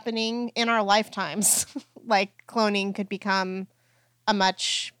be happening in our lifetimes. Like cloning could become a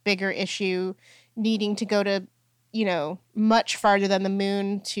much bigger issue, needing to go to, you know, much farther than the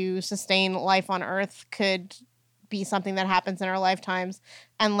moon to sustain life on Earth could be something that happens in our lifetimes.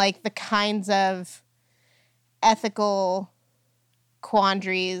 And like the kinds of ethical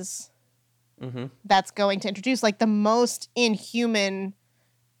quandaries that's going to introduce, like the most inhuman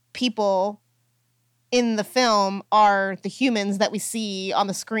people in the film are the humans that we see on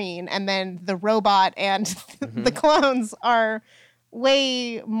the screen, and then the robot and the clones are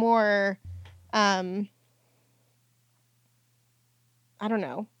way more I don't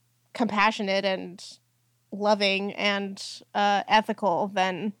know, compassionate and loving and ethical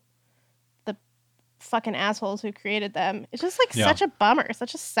than the fucking assholes who created them. It's just like such a bummer,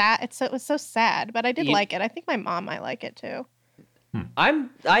 such a sad. It was so sad, but I did like it. I think my mom might like it too. I am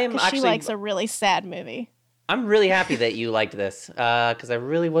actually she likes a really sad movie. I'm really happy that you liked this because I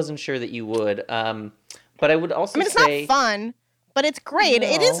really wasn't sure that you would. But I would also it's say not fun, but it's great. No.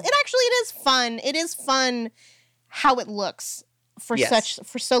 It is fun. It is fun how it looks for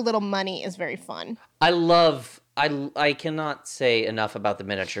so little money is very fun. I cannot say enough about the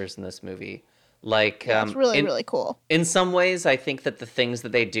miniatures in this movie. Like, It's really, really cool. In some ways, I think that the things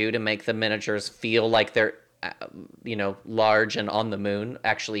that they do to make the miniatures feel like they're, large and on the moon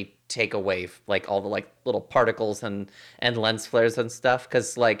actually take away like all the like little particles and lens flares and stuff.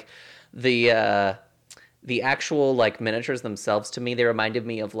 Because like the actual like miniatures themselves, to me, they reminded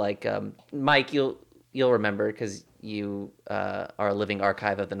me of like Mike. You'll remember because you are a living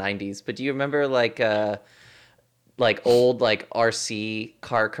archive of the '90s. But do you remember like old like RC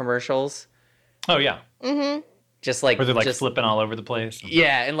car commercials? Oh yeah. Mm-hmm. Just like where they're like flipping all over the place.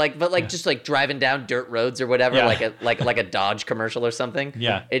 Yeah, and like just like driving down dirt roads or whatever, like a Dodge commercial or something.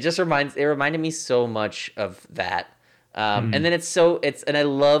 Yeah. It reminded me so much of that. And then and I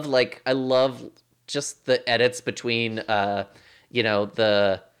love just the edits between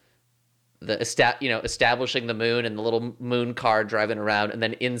establishing the moon and the little moon car driving around, and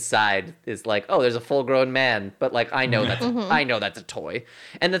then inside is like, oh, there's a full grown man, but like I know that's a toy.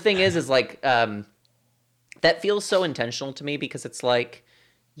 And the thing is like that feels so intentional to me because it's like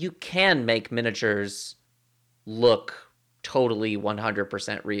you can make miniatures look totally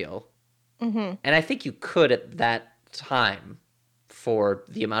 100% real. Mm-hmm. And I think you could at that time for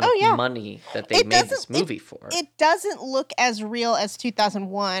the amount of money that they made this movie for. It doesn't look as real as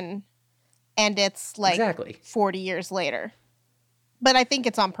 2001, and it's like 40 years later. But I think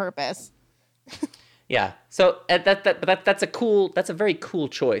it's on purpose. Yeah. So that's a very cool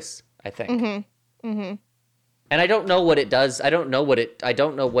choice, I think. Mm-hmm. Mm-hmm. And I don't know what it does. I don't know what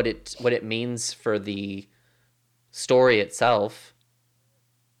it means for the story itself.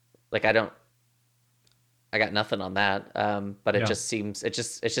 Like I got nothing on that. But it just seems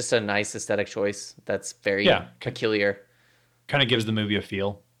it's just a nice aesthetic choice that's very peculiar. Kind of gives the movie a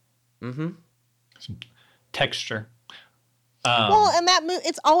feel. Mm-hmm. Some texture. And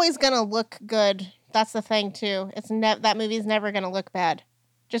it's always gonna look good. That's the thing too. That movie is never gonna look bad.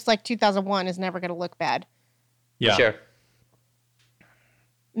 Just like 2001 is never gonna look bad. Yeah. Sure.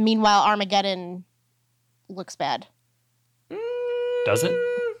 Meanwhile, Armageddon looks bad. Does it?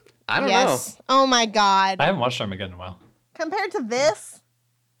 I don't know. Oh my God. I haven't watched Armageddon in a while. Compared to this?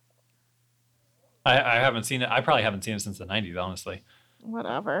 I haven't seen it. I probably haven't seen it since the 90s, honestly.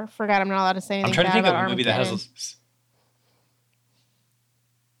 Whatever. Forgot I'm not allowed to say anything. I'm trying to think of a movie that has.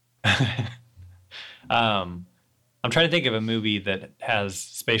 I'm trying to think of a movie that has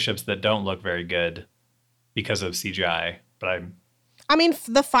spaceships that don't look very good because of CGI. But I mean,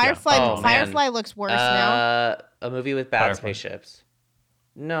 the Firefly. Yeah. Firefly looks worse now. A movie with bad spaceships.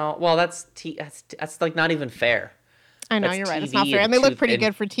 No, well, that's like not even fair. I know, you're right. It's not fair, and they look pretty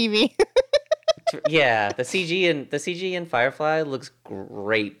good for TV. Yeah, the CG in Firefly looks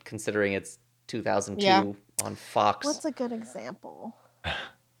great considering it's 2002 on Fox. What's a good example?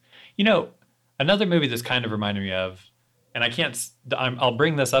 Another movie that's kind of reminded me of, and I'll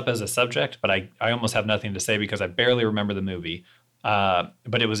bring this up as a subject, but I almost have nothing to say because I barely remember the movie.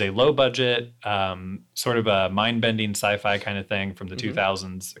 But it was a low budget, sort of a mind-bending sci-fi kind of thing from the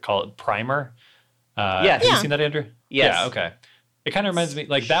 2000s. Call it Primer. Have you seen that, Andrew? Yes. Yeah, okay. It kind of reminds me,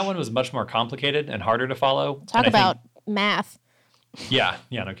 like that one was much more complicated and harder to follow. Talk about math. Yeah,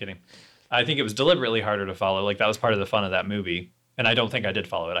 no kidding. I think it was deliberately harder to follow. Like that was part of the fun of that movie. And I don't think I did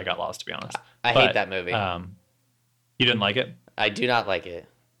follow it. I got lost, to be honest. I hate that movie. You didn't like it? I do not like it.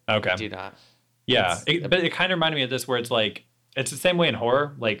 Okay. I do not. Yeah, but it kind of reminded me of this where it's like, it's the same way in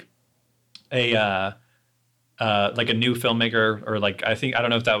horror, like a new filmmaker or like, I don't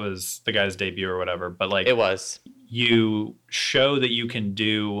know if that was the guy's debut or whatever, but like it was. You show that you can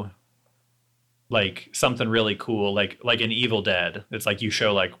do like something really cool, like an Evil Dead. It's like you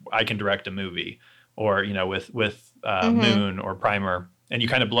show like I can direct a movie, or with Moon or Primer, and you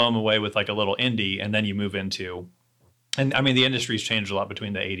kind of blow them away with like a little indie, and then you move into, and I mean the industry's changed a lot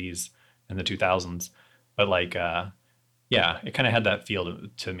between the 80s and the 2000s, but like it kind of had that feel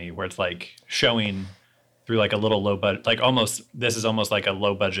to me where it's like showing through like a little low budget, like this is almost like a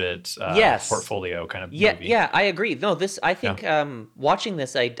low budget portfolio kind of movie. Yeah, I agree. No, I think watching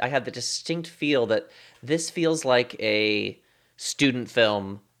this, I had the distinct feel that this feels like a student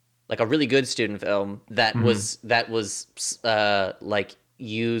film, like a really good student film that was like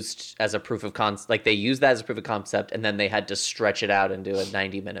used as a proof of concept. Like they used that as a proof of concept, and then they had to stretch it out into a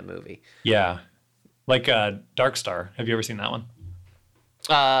 90-minute movie. Yeah, like Dark Star. Have you ever seen that one?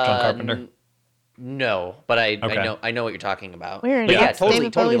 John Carpenter. No, but I Okay. I know what you're talking about. Weird. But yeah, That's totally,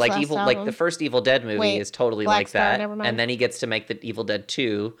 David totally. Bowie's Like last like the album. first Evil Dead movie Wait, is totally Black like Star, that, never mind. and then he gets to make the Evil Dead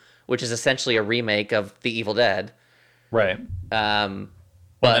 2, which is essentially a remake of the Evil Dead. Right.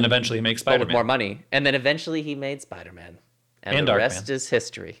 But And eventually he makes but with Spider-Man. more money, and then eventually he made Spider-Man, and the Darkman. rest is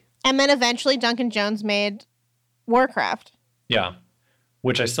history. And then eventually Duncan Jones made Warcraft. Yeah.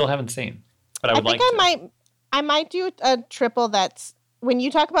 Which I still haven't seen, but I would think like to. I might do a triple that's when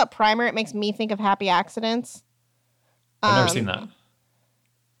you talk about Primer, it makes me think of Happy Accidents. I've never seen that.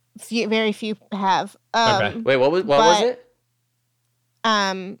 Very few have. Okay. Wait, what was it?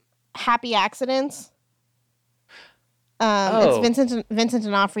 Happy Accidents. Oh. It's Vincent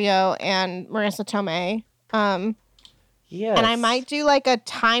D'Onofrio and Marissa Tomei. Yes. And I might do like a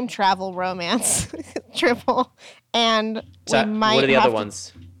time travel romance triple, and we might. What are the have other to-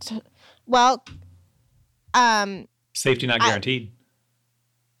 ones? Well, Safety not guaranteed.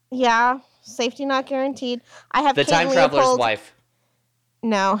 yeah, safety not guaranteed. I have The Kate Time Traveler's Leopold. Wife.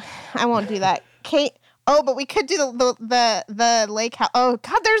 No, I won't do that. Kate. Oh, but we could do the lake house. Oh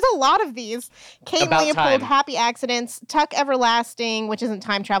God, there's a lot of these. Kate About Leopold, Time. Happy Accidents, Tuck Everlasting, which isn't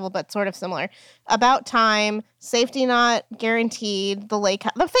time travel but sort of similar. About Time, Safety Not Guaranteed, the lake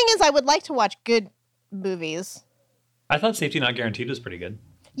house. The thing is, I would like to watch good movies. I thought Safety Not Guaranteed was pretty good.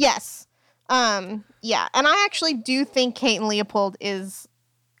 Yes. Yeah, and I actually do think Kate and Leopold is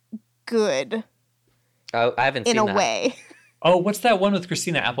good Oh, I haven't in seen a that. way. Oh, what's that one with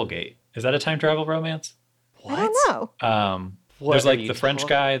Christina Applegate? Is that a time travel romance? What? I don't know. What There's are like you the French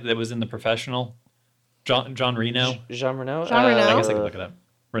talking- guy that was in The Professional, John Reno. Jean Reno. Jean Reno. I guess I could look it up.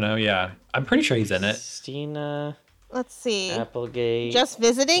 Reno, yeah, I'm pretty sure he's in it. Christina Let's see. Applegate. Just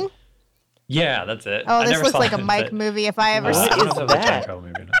Visiting? Yeah, that's it. Oh, I this never looks saw like a it, Mike but- movie if I ever What saw is I don't know if it's a time that? travel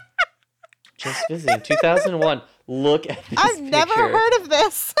movie or not. Just visiting. 2001. Look at this I've never picture. heard of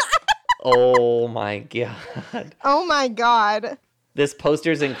this. Oh my god. Oh my God. This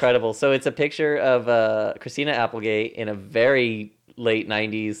poster is incredible. So it's a picture of Christina Applegate in a very late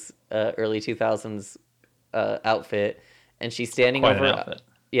 90s, early 2000s outfit. And she's standing Quite an over... outfit.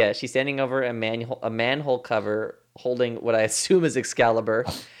 Yeah, she's standing over a manhole cover holding what I assume is Excalibur.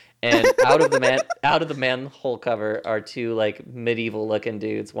 And out of the manhole cover are two like medieval looking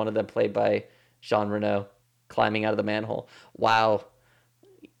dudes, one of them played by Jean Reno, climbing out of the manhole. Wow.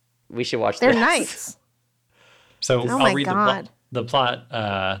 We should watch They're this. nice. So Oh I'll my read God. the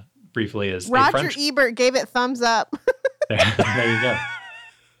plot briefly. Is a Roger French... Ebert gave it thumbs up. there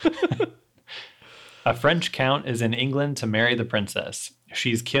you go. A French count is in England to marry the princess.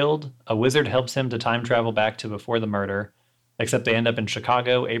 She's killed. A wizard helps him to time travel back to before the murder, except they end up in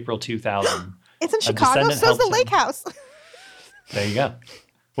Chicago, April 2000. It's in Chicago, descendant so's the helps lake him. house. There you go.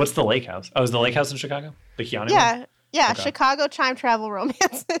 What's the lake house? Oh, is the lake house in Chicago? The Keanu one? Yeah, Okay. Chicago time travel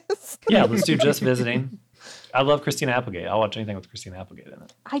romances. Yeah, let's do Just Visiting. I love Christina Applegate. I'll watch anything with Christina Applegate in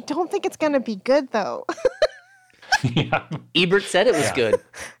it. I don't think it's going to be good, though. Yeah. Ebert said it was Yeah. good.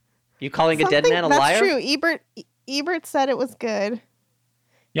 You calling a dead man a liar? That's true. Ebert said it was good.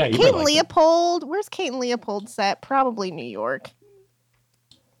 Yeah, you Kate would and like it. Leopold. Where's Kate and Leopold set? Probably New York.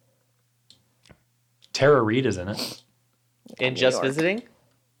 Tara Reid is in it. In New Just York. Visiting?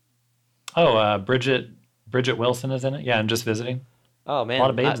 Oh, Bridget Wilson is in it. Yeah, and Just Visiting. Oh man. A lot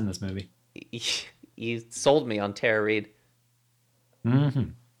of babes in this movie. You sold me on Tara Reid. Mm-hmm.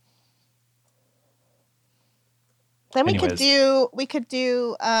 Then Anyways. we could do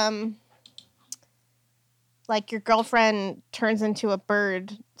like your girlfriend turns into a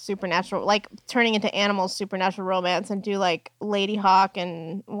bird supernatural, like turning into animals supernatural romance, and do like Lady Hawk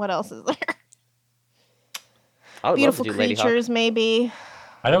and what else is there? I would Beautiful love to do Lady Hawk. Creatures, maybe.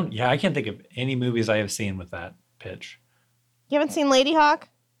 I can't think of any movies I have seen with that pitch. You haven't seen Lady Hawk?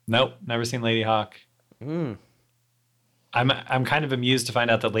 Nope, never seen Lady Hawk. Mm. I'm kind of amused to find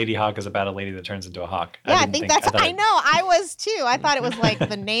out that Lady Hawk is about a lady that turns into a hawk. Yeah, I didn't think that's. thought I know. I was too. I thought it was like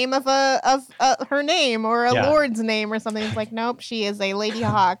the name of her name or a Yeah. lord's name or something. It's like, nope, she is a Lady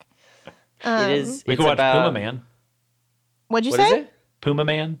Hawk. It is. We it's could watch about, Puma Man. What'd you What is say? it? Puma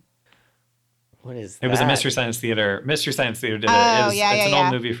Man. What is It was a that? Mystery Science Theater. Mystery Science Theater did it. Oh, It's yeah, an yeah.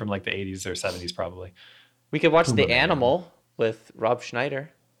 old movie from like the 80s or 70s probably. We could watch Puma The Man. Animal with Rob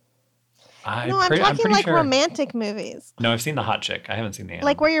Schneider. No, I'm talking pretty like sure. romantic movies, No, I've seen The Hot Chick. I haven't seen the animal.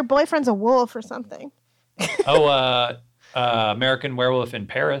 like where your boyfriend's a wolf or something. American Werewolf in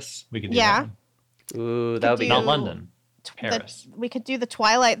Paris. We could do Yeah. that one. Ooh, that would be do- Not good. London. The- Paris. we could do the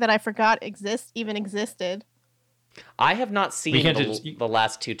Twilight that I forgot even existed. I have not seen can't the, just- the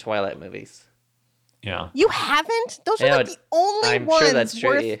last two Twilight movies. Yeah. You haven't? Those are Yeah, like the only I'm ones sure that's true,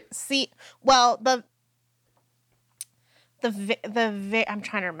 worth yeah. Well, I'm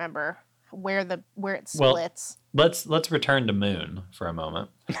trying to remember where it Well, splits. let's return to Moon for a moment.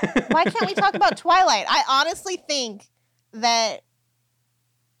 Why can't we talk about Twilight? I honestly think that.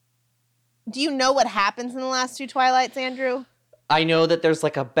 Do you know what happens in the last two Twilights, Andrew? I know that there's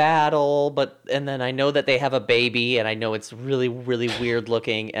like a battle, and then I know that they have a baby, and I know it's really, really weird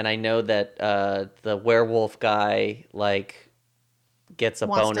looking, and I know that the werewolf guy like gets a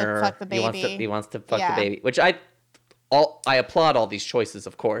boner. To fuck the baby. He wants to fuck the baby, which I applaud all these choices,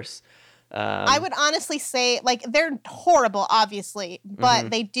 of course. I would honestly say, like, they're horrible, obviously,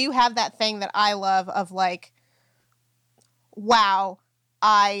 but they do have that thing that I love of, like, wow,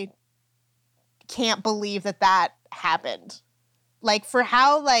 I can't believe that happened. Like, for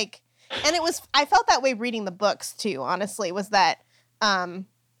how, like, and I felt that way reading the books, too, honestly, was that, I'm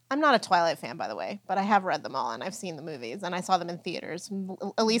not a Twilight fan, by the way, but I have read them all, and I've seen the movies, and I saw them in theaters.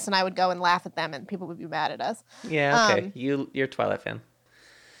 Elise and I would go and laugh at them, and people would be mad at us. Yeah, okay. You're a Twilight fan.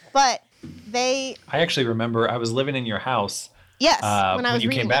 But I actually remember I was living in your house. Yes, when you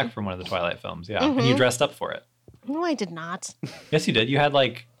came back from one of the Twilight films, and you dressed up for it. No, I did not. Yes, you did. You had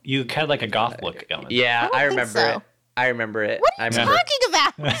like a goth look going. Yeah, I remember it. I remember it. What are you talking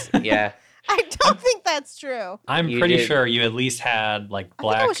about? Yeah. I don't think that's true. I'm pretty sure you at least had like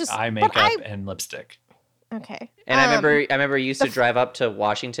black eye makeup and lipstick. Okay. And I remember you used to drive up to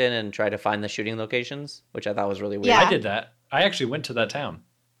Washington and try to find the shooting locations, which I thought was really weird. Yeah. I did that. I actually went to that town.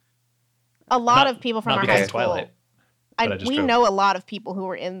 A lot of people from our high school. Twilight, we know a lot of people who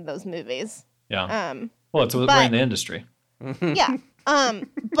were in those movies. Yeah. Well, we're in the industry. Yeah.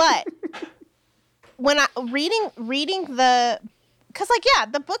 But when I reading the, because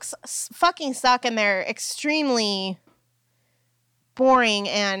like the books fucking suck and they're extremely boring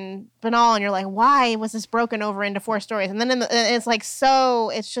and banal, and you're like, why was this broken over into 4 stories? And then it's like, so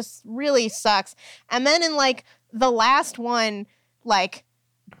it's just really sucks. And then in like the last one, like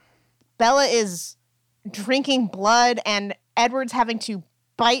Bella is drinking blood and Edward's having to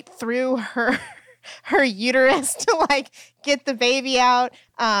bite through her uterus to like get the baby out.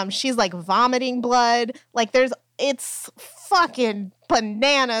 She's like vomiting blood. Like it's fucking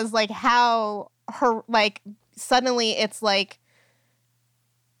bananas. Like how her, like suddenly it's like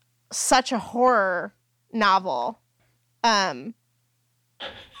such a horror novel. And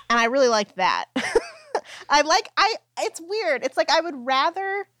I really liked that. It's weird. It's like I would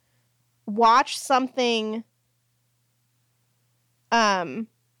rather watch something or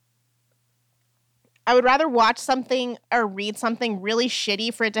read something really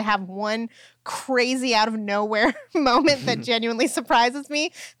shitty for it to have one crazy out of nowhere moment that genuinely surprises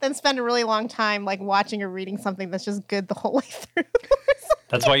me than spend a really long time like watching or reading something that's just good the whole way through.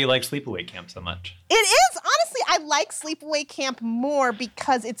 That's why you like Sleepaway Camp so much. It is. Honestly, I like Sleepaway Camp more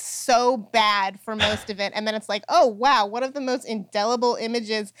because it's so bad for most of it. And then it's like, oh, wow, one of the most indelible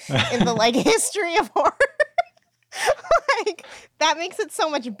images in the like history of horror. Like, that makes it so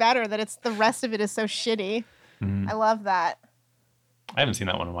much better that the rest of it is so shitty. I love that. I haven't seen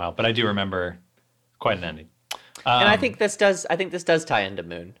that one in a while, but I do remember quite an ending. And I think this does tie into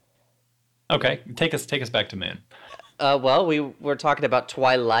Moon. Okay, take us back to Moon. Well, we were talking about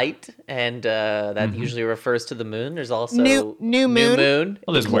Twilight, and that usually refers to the moon. There's also new moon.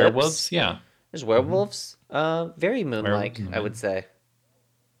 Well, there's werewolves. Yeah, there's werewolves. Very moon-like, I would say.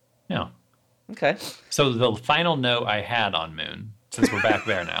 Yeah. Okay. So the final note I had on Moon, since we're back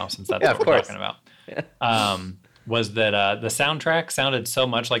there now, since that's what we're talking about, was that the soundtrack sounded so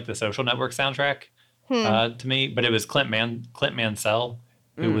much like the Social Network soundtrack to me, but it was Clint Mansell,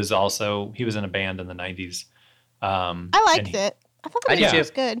 who was he was in a band in the 90s. I liked it. I thought the music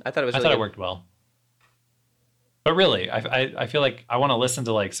was good. I thought it worked well. But really, I feel like I want to listen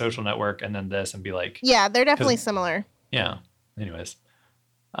to like Social Network and then this and be like, yeah, they're definitely similar. Yeah. Anyways.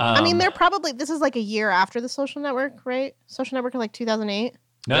 I mean, this is like a year after the Social Network, right? Social Network in like 2008.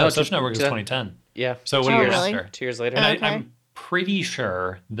 No, Social Network is 2010. Yeah. So 2 years after? 2 years later. And I'm pretty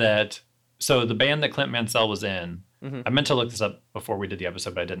sure that, so the band that Clint Mansell was in, I meant to look this up before we did the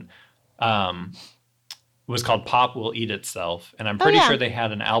episode, but I didn't. Was called Pop Will Eat Itself. And I'm pretty sure they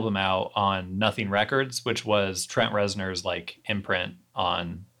had an album out on Nothing Records, which was Trent Reznor's like imprint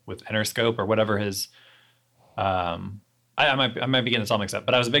with Interscope or whatever his, I might be getting this all mixed up,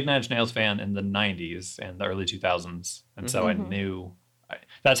 but I was a big Nine Inch Nails fan in the 90s and the early 2000s. And so I knew,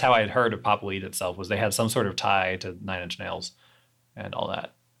 that's how I had heard of Pop Will Eat Itself, was they had some sort of tie to Nine Inch Nails and all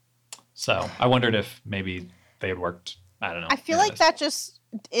that. So I wondered if maybe they had worked, I don't know. I feel like that just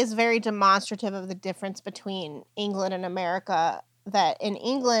is very demonstrative of the difference between England and America, that in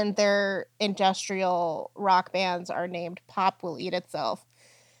England, their industrial rock bands are named Pop Will Eat Itself.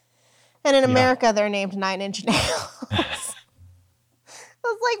 And in America, they're named Nine Inch Nails.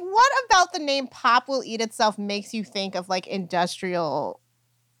 was like, what about the name Pop Will Eat Itself makes you think of like industrial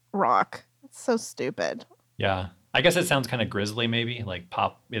rock? It's so stupid. Yeah. I guess it sounds kind of grisly, maybe. Like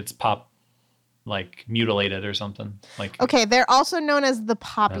it's pop, like mutilated or something. Like Okay, they're also known as the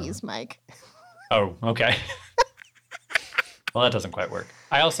Poppies, Mike. Oh, okay. Well, that doesn't quite work.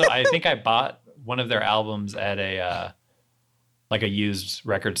 I think I bought one of their albums at a used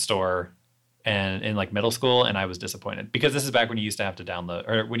record store and in like middle school, and I was disappointed because this is back when you used to have to download,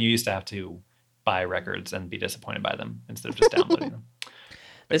 or when you used to have to buy records and be disappointed by them instead of just downloading them.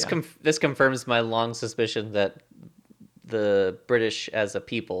 This confirms my long suspicion that the British as a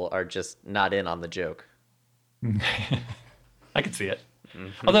people are just not in on the joke. I could see it.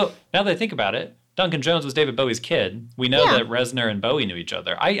 Mm-hmm. Although now that I think about it, Duncan Jones was David Bowie's kid. We know that Reznor and Bowie knew each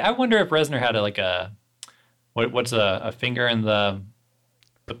other. I wonder if Reznor had what's a finger in the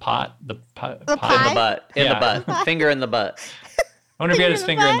pot? The pie? In the butt. In the butt. Finger in the butt. I wonder if he had his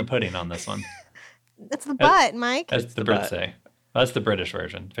finger in the pudding on this one. It's the butt, Mike. That's the Brits say. That's the British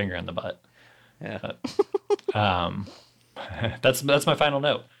version. Finger in the butt. Yeah. But, that's my final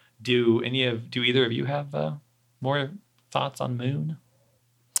note. Do either of you have more thoughts on Moon?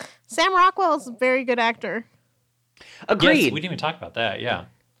 Sam Rockwell is a very good actor. Agreed. Yes, we didn't even talk about that. Yeah.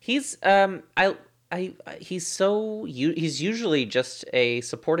 He's he's usually just a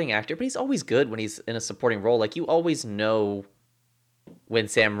supporting actor, but he's always good when he's in a supporting role. Like you always know when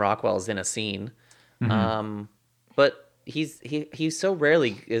Sam Rockwell's in a scene. Mm-hmm. But he so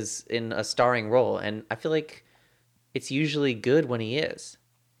rarely is in a starring role, and I feel like it's usually good when he is.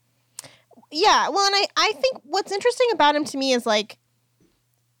 Yeah, well, and I think what's interesting about him to me is like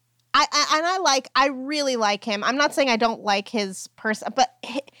I really like him. I'm not saying I don't like his person, but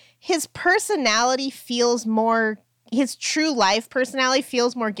his personality feels more, his true life personality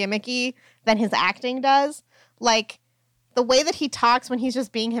feels more gimmicky than his acting does. Like the way that he talks when he's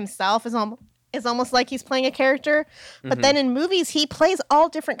just being himself is almost like he's playing a character. But then in movies, he plays all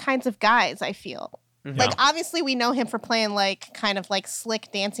different kinds of guys, I feel. Mm-hmm. Like, obviously, we know him for playing, like, kind of, like,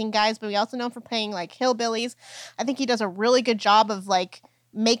 slick dancing guys, but we also know him for playing, like, hillbillies. I think he does a really good job of, like,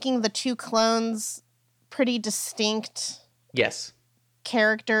 making the two clones pretty distinct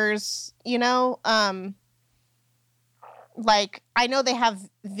characters, you know? Like, I know they have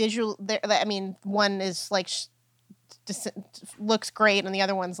I mean, one is, like, looks great, and the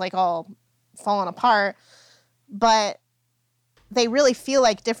other one's, like, all falling apart. But they really feel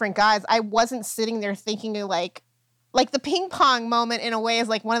like different guys. I wasn't sitting there thinking like the ping pong moment in a way is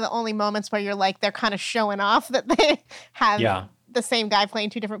like one of the only moments where you're like, they're kind of showing off that they have the same guy playing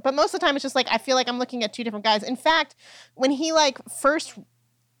two different, but most of the time it's just like, I feel like I'm looking at two different guys. In fact, when he like first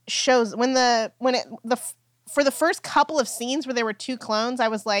shows, for the first couple of scenes where there were two clones, I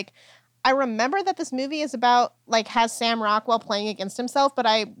was like, I remember that this movie is about, like, has Sam Rockwell playing against himself, but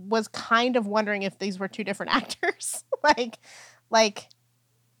I was kind of wondering if these were two different actors. Like,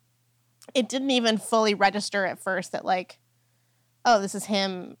 it didn't even fully register at first that, like, oh, this is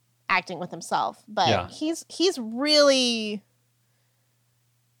him acting with himself. But he's really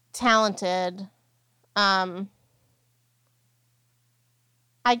talented. I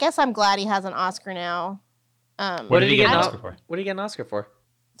guess I'm glad he has an Oscar now. What did he get an Oscar for? What did he get an Oscar for?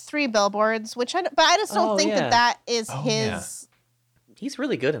 3 Billboards, but I just don't think that is his. Yeah. He's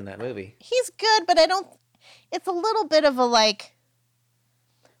really good in that movie. He's good, but it's a little bit of a, like,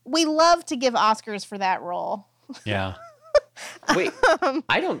 we love to give Oscars for that role. Yeah. Wait,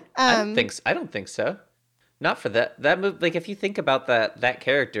 I don't think so. Not for that movie. Like, if you think about that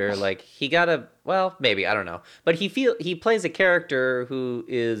character, like, he got maybe, I don't know. But he plays a character who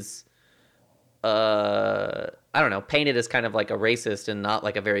is, I don't know, painted as kind of like a racist and not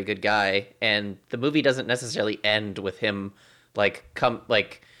like a very good guy. And the movie doesn't necessarily end with him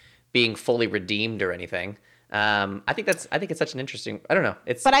being fully redeemed or anything. I think it's such an interesting, I don't know.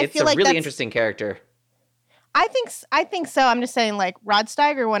 It's a really interesting character. I think so. I'm just saying, like, Rod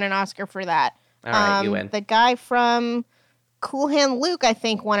Steiger won an Oscar for that. All right, you win. The guy from Cool Hand Luke, I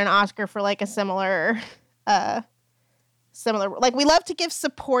think, won an Oscar for like a similar, like, we love to give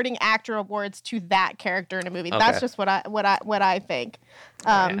supporting actor awards to that character in a movie. Okay. That's just what I think.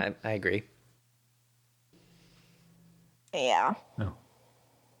 I agree. Yeah. No.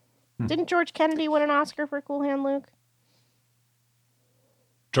 Didn't George Kennedy win an Oscar for Cool Hand Luke?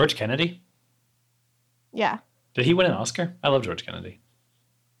 George Kennedy? Yeah. Did he win an Oscar? I love George Kennedy.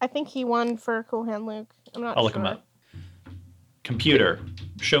 I think he won for Cool Hand Luke. I'm not sure. I'll look him up. Computer,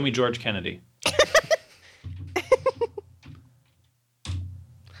 show me George Kennedy.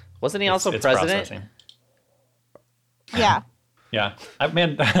 Wasn't he also president? Processing. Yeah. Yeah.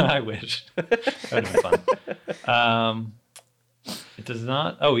 I wish. That would have been fun. It does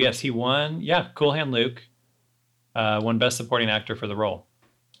not. Oh, yes, he won. Yeah, Cool Hand Luke won Best Supporting Actor for the role.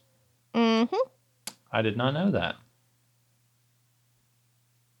 Mm-hmm. I did not know that.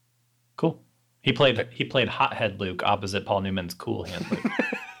 Cool. He played Hothead Luke opposite Paul Newman's Cool Hand Luke.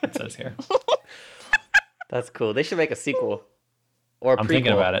 It says here. That's cool. They should make a sequel or a I'm prequel.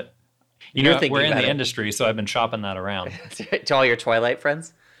 thinking about it. You're thinking we're in about the it. industry, so I've been shopping that around. To all your Twilight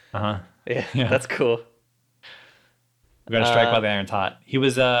friends. Uh-huh. Yeah, that's cool. We got to strike while the iron's hot. He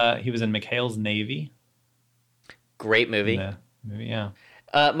was in McHale's Navy. Great movie. The movie, yeah.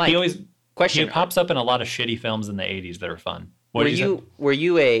 Mike, He pops up in a lot of shitty films in the 80s that are fun. What did you say? Were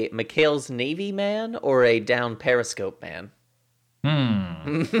you a McHale's Navy man or a down Periscope man?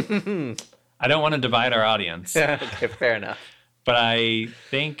 I don't want to divide our audience. Okay, fair enough. But I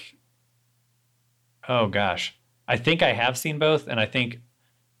think, oh gosh, I think I have seen both, and I think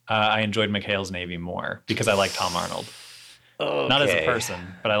I enjoyed McHale's Navy more because I like Tom Arnold. Okay. Not as a person,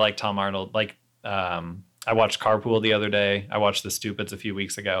 but I like Tom Arnold. Like, I watched Carpool the other day. I watched The Stupids a few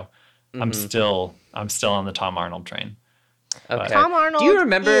weeks ago. Mm-hmm. I'm still on the Tom Arnold train. Okay. Tom Arnold Do you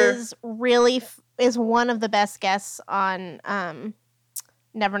remember? is one of the best guests on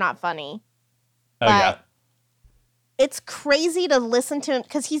Never Not Funny. Oh yeah, It's crazy to listen to him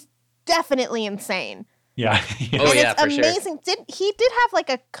because he's definitely insane. yeah. Oh, And yeah, it's for sure. amazing. He did have like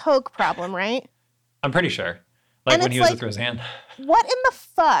a coke problem, right? I'm pretty sure. Like And when it's he was like- with Roseanne. What in the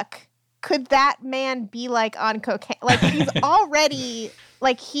fuck could that man be like on cocaine? Like he's already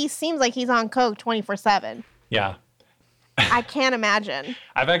like he seems like he's on coke 24/7. Yeah, I can't imagine.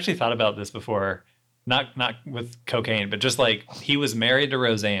 I've actually thought about this before. Not with cocaine, but just like he was married to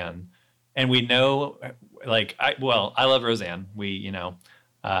Roseanne, and we know, like, I love Roseanne. We've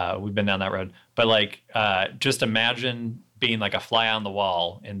been down that road, but like, just imagine being like a fly on the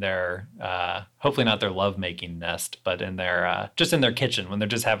wall in their, hopefully not their lovemaking nest, but in their, just in their kitchen when they're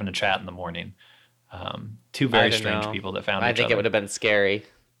just having a chat in the morning. Two I very don't strange know. people that found I each think other. it would have been scary.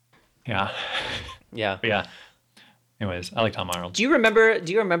 Yeah. Yeah. But yeah. Anyways, I like Tom Arnold. Do you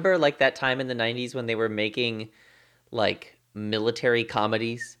remember like that time in the 90s when they were making like military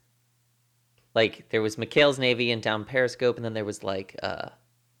comedies? Like there was McHale's Navy and Down Periscope, and then there was like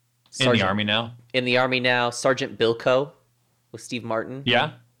In the Army now? In the Army Now, Sergeant Bilko with Steve Martin.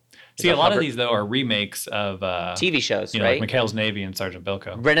 Yeah. See, a a lot of Hubbard- these, though, are remakes of TV shows, you know, right? like McHale's Navy and Sergeant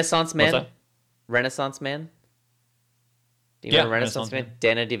Bilko. Renaissance What's Man. that? Renaissance Man. Do you Yeah, remember Renaissance Renaissance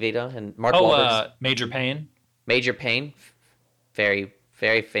Man? Danny DeVito and Mark Oh, Wahlberg. Major Payne. Major Payne. Very,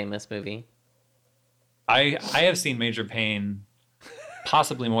 very famous movie. I have seen Major Payne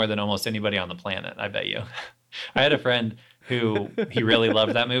possibly more than almost anybody on the planet, I bet you. I had a friend who he really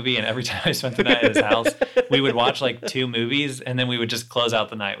loved that movie, and every time I spent the night at his house, we would watch like 2 movies, and then we would just close out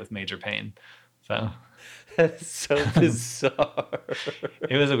the night with Major Payne. So That's so bizarre.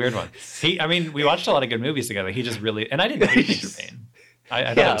 it was a weird one. We watched a lot of good movies together. He just really, and I didn't hate Major Payne.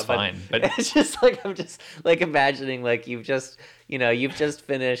 I thought it was fine, but it's just like I'm just like imagining like you've just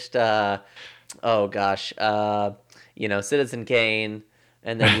finished Citizen Kane,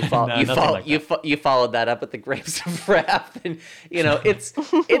 and then you followed that up with The Grapes of Wrath, and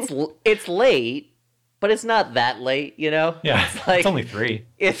it's late, but it's not that late, yeah, it's only 3.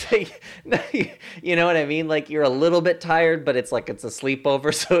 It's like, you know what I mean? Like you're a little bit tired, but it's like it's a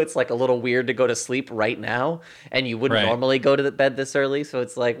sleepover, so it's like a little weird to go to sleep right now, and you wouldn't Right. normally go to the bed this early. So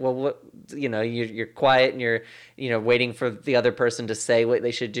it's like, well, what you're quiet and you're waiting for the other person to say what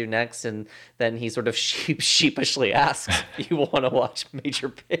they should do next, and then he sort of sheepishly asks, "You want to watch Major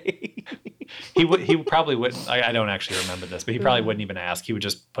Payne?" He probably wouldn't. I don't actually remember this, but he probably wouldn't even ask. He would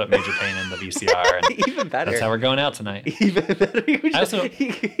just put Major Payne in the VCR, and Even better. that's how we're going out tonight. Even better.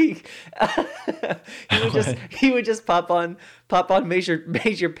 He would just pop on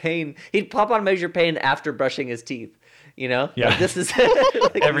Major Payne. He'd pop on Major Payne after brushing his teeth. Yeah. Like, this is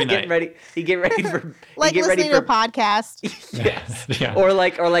like Every he's getting night. ready. He get ready for Like he get ready listening to for a podcast. yes. Yeah. Or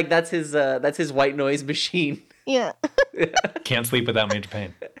like that's his white noise machine. Yeah. Can't sleep without Major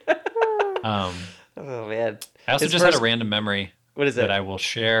Payne. Oh man. I also His just had a first- random memory What is it? that I will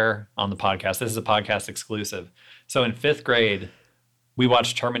share on the podcast. This is a podcast exclusive. So in 5th grade, we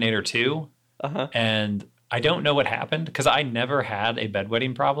watched Terminator 2, Uh-huh. and I don't know what happened because I never had a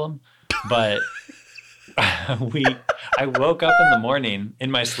bedwetting problem, but I woke up in the morning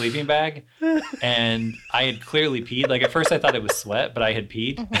in my sleeping bag, and I had clearly peed. Like at first I thought it was sweat, but I had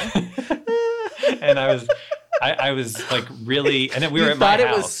peed. And I was like really, and then we were at my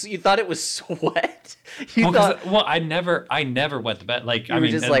house. You thought it was sweat? I never wet the bed. Like You were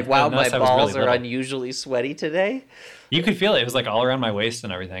just like, wow, my unless I was balls really are little. unusually sweaty today. You could feel it. It was like all around my waist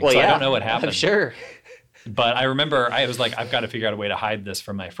and everything. Well, so yeah, I don't know what happened. I'm sure. But I remember I was like, I've got to figure out a way to hide this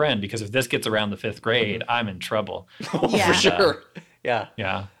from my friend because if this gets around the 5th grade, I'm in trouble. Yeah. For sure. Yeah.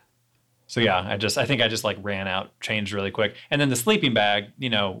 Yeah. So yeah, I think I just like ran out, changed really quick. And then the sleeping bag,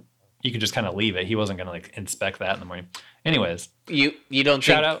 you could just kind of leave it. He wasn't going to like inspect that in the morning. Anyways. You don't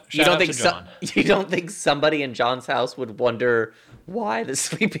shout think out to John. You don't think somebody in John's house would wonder why the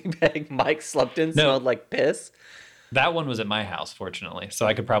sleeping bag Mike slept in smelled like piss? That one was at my house, fortunately. So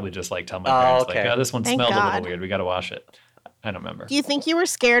I could probably just like tell my parents, okay. like, oh, this one Thank smelled a God. little weird. We got to wash it. I don't remember. Do you think you were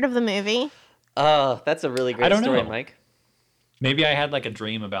scared of the movie? That's a really great story, know. Mike. Maybe I had like a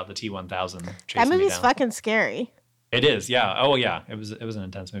dream about the T-1000 chasing That me movie's down. fucking scary. It is, yeah. Oh, yeah. It was an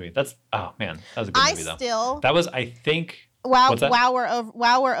intense movie. That was a good movie, though. That was, I think... While we're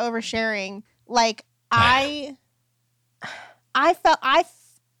oversharing, like, okay.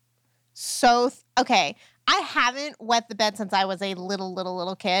 I haven't wet the bed since I was a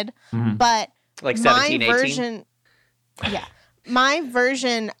little kid, but like 17, 18? My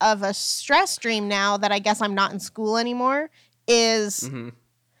version of a stress dream now that I guess I'm not in school anymore is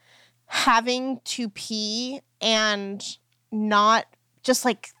having to pee and not just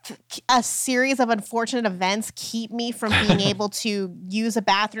like a series of unfortunate events keep me from being able to use a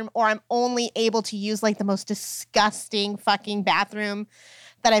bathroom, or I'm only able to use like the most disgusting fucking bathroom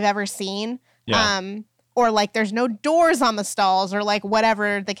that I've ever seen. Yeah. Or like there's no doors on the stalls or like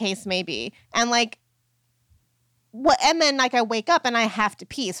whatever the case may be. And like, and then like I wake up and I have to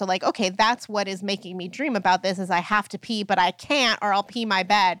pee. So like, okay, that's what is making me dream about this is I have to pee, but I can't or I'll pee my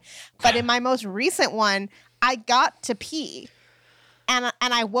bed. But in my most recent one, I got to pee. And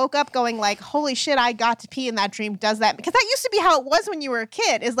I woke up going like, holy shit, I got to pee in that dream. Does that? Because that used to be how it was when you were a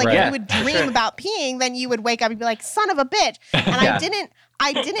kid. Is like Right. you would dream about peeing, then you would wake up and be like, son of a bitch. And Yeah.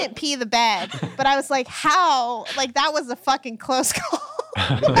 I didn't pee the bed, but I was like, how? Like that was a fucking close call.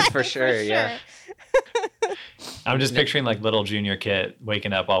 For sure, yeah. I'm just picturing like little junior Kit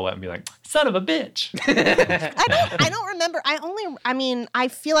waking up all wet and be like, son of a bitch. I don't remember. I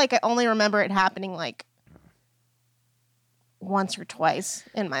feel like I only remember it happening like once or twice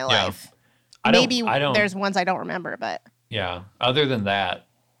in my life. Maybe there's ones I don't remember, but yeah. Other than that,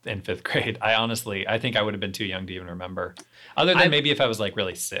 in 5th grade, I think I would have been too young to even remember. Other than maybe if I was like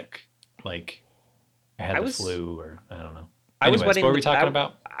really sick, like I had the flu or I don't know. Anyways, what were we talking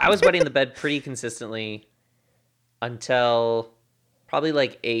about? I was wetting the bed pretty consistently until probably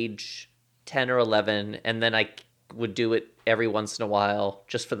like age 10 or 11, and then I would do it every once in a while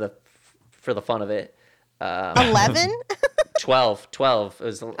just for the fun of it. 11? 12. It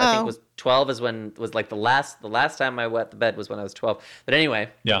was, I think it was 12 is when was like the last time I wet the bed was when I was 12. But anyway,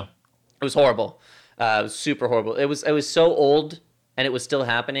 yeah, it was horrible. It was super horrible. It was so old and it was still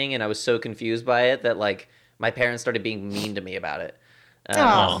happening, and I was so confused by it that like my parents started being mean to me about it.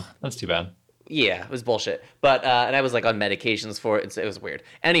 Oh, that's too bad. Yeah, it was bullshit. But and I was like on medications for it. It was weird.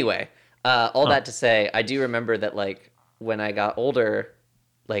 Anyway, all that to say, I do remember that like when I got older,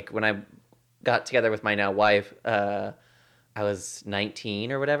 like when I got together with my now wife, I was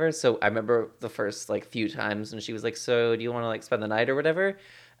 19 or whatever. So I remember the first like few times when she was like, "So do you want to like spend the night or whatever?"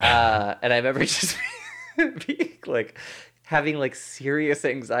 And I remember just being like having like serious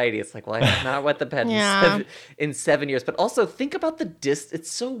anxiety. It's like, well, I have not wet the bed in 7 years. But also think about the It's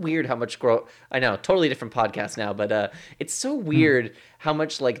so weird how much I know, totally different podcast now, but it's so weird how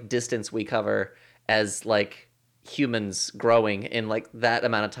much like distance we cover as like humans growing in like that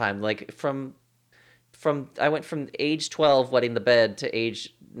amount of time. Like from I went from age 12 wetting the bed to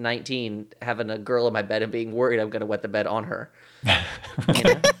age 19 having a girl in my bed and being worried I'm going to wet the bed on her. You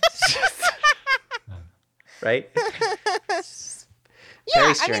know? Right?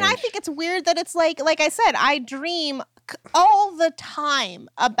 Yeah, I mean, I think it's weird that it's like I said, I dream all the time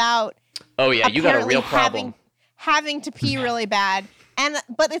about. Oh yeah, you got a real problem. Having to pee really bad,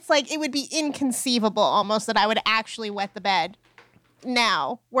 but it's like it would be inconceivable almost that I would actually wet the bed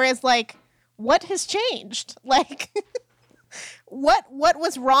now. Whereas like, what has changed? Like, what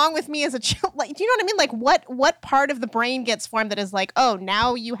was wrong with me as a child? Like, do you know what I mean? Like, what part of the brain gets formed that is like, oh,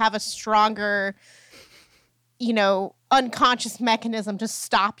 now you have a stronger, unconscious mechanism to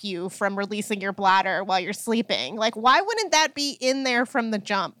stop you from releasing your bladder while you're sleeping. Like, why wouldn't that be in there from the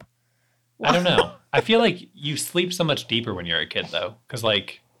jump? I don't know. I feel like you sleep so much deeper when you're a kid, though. Because,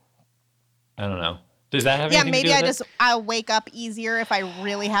 like, I don't know. Does that have anything to do with it? I'll wake up easier if I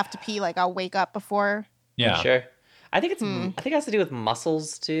really have to pee. Like, I'll wake up before. Yeah. Sure. I think it has to do with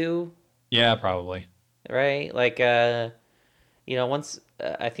muscles, too. Yeah, probably. Right? Like, once,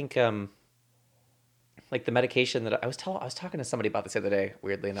 I think... like the medication that I was talking to somebody about this the other day,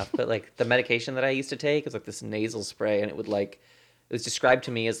 weirdly enough, but like the medication that I used to take is like this nasal spray, and it would like It was described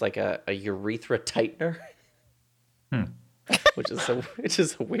to me as like a urethra tightener. which is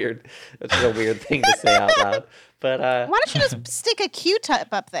a weird thing to say out loud. But Why don't you just stick a Q-tip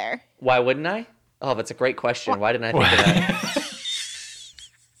up there? why wouldn't I? Oh, that's a great question. Why didn't I think of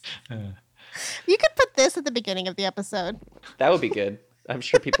that? You could put this at the beginning of the episode. That would be good. I'm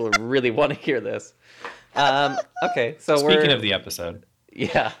sure people really want to hear this. Okay, so Speaking of the episode.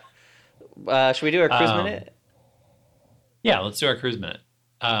 Yeah. Should we do our cruise minute? Yeah, let's do our cruise minute.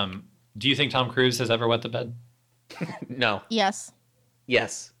 Do you think Tom Cruise has ever wet the bed? No. Yes.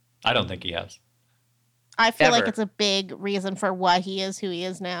 Yes. I don't think he has. I feel like Ever. it's a big reason for why he is who he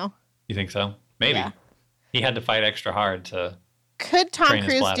is now. You think so? Maybe. Yeah. He had to fight extra hard to... Could Tom Train his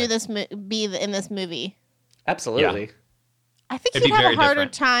Cruise bladder. do this in this movie? Absolutely. I think It'd he'd be have very a harder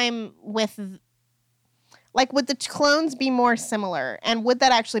different. time with, like, would the clones be more similar, and would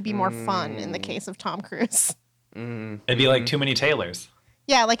that actually be more fun in the case of Tom Cruise? It'd be like too many Taylors.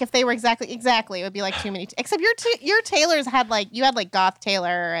 Yeah, like if they were exactly, it would be like too many. Except your Taylors had like Goth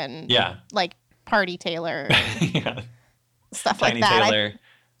Taylor and Yeah. like Party Taylor, Yeah. stuff Tiny like that.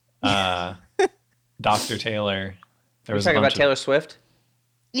 Taylor. Dr. Taylor. There We're was talking a about bunch Taylor Swift.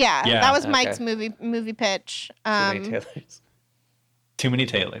 Yeah, Yeah, that was okay. Mike's movie pitch. Too many Taylors. Too many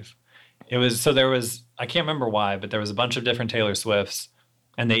Taylors. There was, I can't remember why, but there was a bunch of different Taylor Swifts,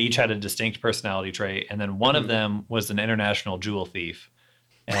 and they each had a distinct personality trait. And then one of them was an international jewel thief.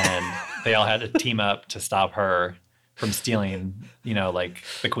 And they all had to team up to stop her from stealing, like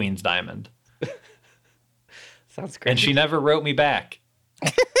the Queen's diamond. Sounds great. And she never wrote me back.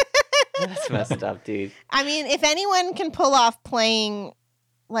 That's messed up, dude. I mean, if anyone can pull off playing,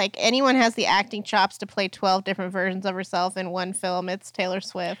 like anyone has the acting chops to play 12 different versions of herself in one film, it's Taylor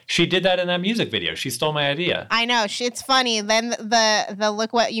Swift. She did that in that music video. She stole my idea. I know, it's funny. Then the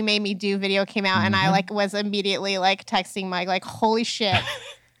Look What You Made Me Do video came out, and I was immediately texting Mike holy shit.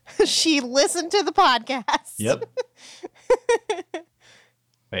 She listened to the podcast. Yep.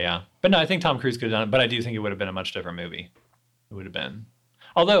 But yeah. But no, I think Tom Cruise could have done it, but I do think it would have been a much different movie. It would have been.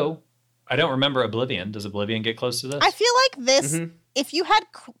 Although, I don't remember Oblivion. Does Oblivion get close to this? I feel like this, if you had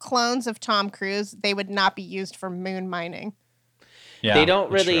clones of Tom Cruise, they would not be used for moon mining. Yeah, They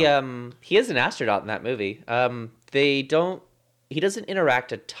don't that's really. true. He is an astronaut in that movie. He doesn't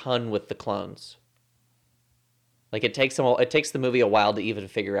interact a ton with the clones. Like it takes the movie a while to even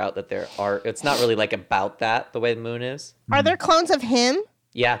figure out that there are. It's not really about that the way the moon is. Are there clones of him?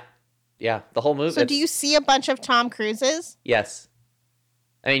 Yeah, the whole movie. So do you see a bunch of Tom Cruises? Yes.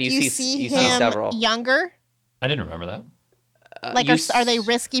 I mean, Do you see you him see several. younger? I didn't remember that. Are they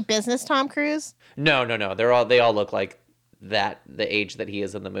risky business Tom Cruise? No. They all look like the age that he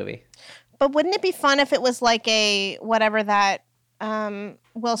is in the movie. But wouldn't it be fun if it was like a whatever that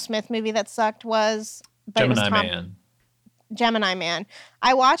Will Smith movie that sucked was? But it was Gemini Man.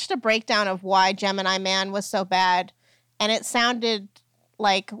 I watched a breakdown of why Gemini Man was so bad, and it sounded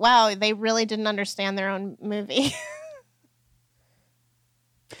like, wow, they really didn't understand their own movie.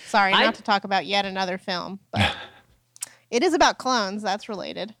 Sorry, not to talk about yet another film, but it is about clones. That's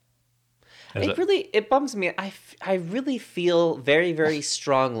related. It bums me. I really feel very, very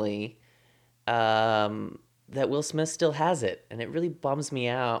strongly that Will Smith still has it, and it really bums me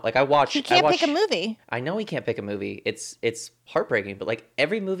out. He can't pick a movie. I know he can't pick a movie. It's heartbreaking, but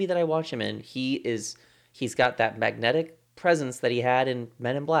every movie that I watch him in, he's got that magnetic presence that he had in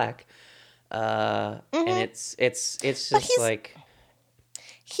Men in Black, and it's just like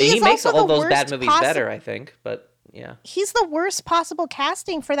he makes all those bad movies better, I think. But yeah, he's the worst possible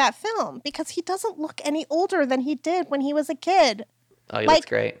casting for that film because he doesn't look any older than he did when he was a kid. Oh, he looks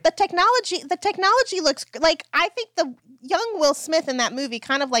great. The technology looks like, I think the young Will Smith in that movie,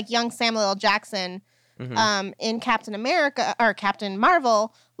 kind of like young Samuel L. Jackson in Captain America or Captain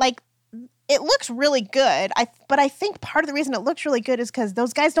Marvel, it looks really good. But I think part of the reason it looks really good is because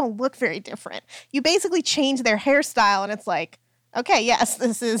those guys don't look very different. You basically change their hairstyle and it's like, okay, yes,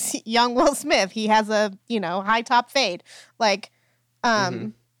 this is young Will Smith. He has a, high top fade. But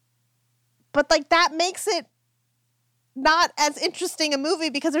that makes it not as interesting a movie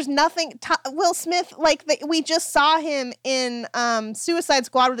because there's nothing. Will Smith, we just saw him in Suicide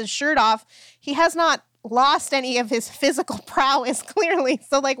Squad with his shirt off. He has not lost any of his physical prowess, clearly.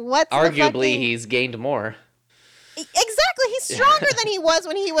 So, what's arguably he's gained more. Exactly, he's stronger than he was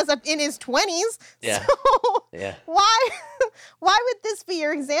when he was in his 20s. Yeah. So yeah. why would this be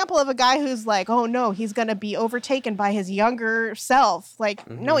your example of a guy who's like, oh no, he's gonna be overtaken by his younger self?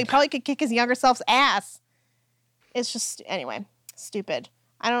 No, he probably could kick his younger self's ass. It's just, anyway, stupid.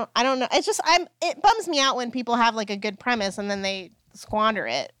 I don't know. It's just, it bums me out when people have a good premise and then they squander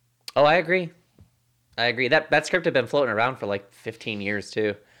it. Oh, I agree. I agree. That script had been floating around for like 15 years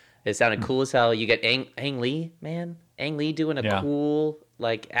too. It sounded cool as hell. You get Ang Lee, man. Ang Lee doing a cool,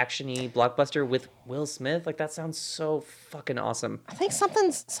 like, action-y blockbuster with Will Smith. Like, that sounds so fucking awesome. I think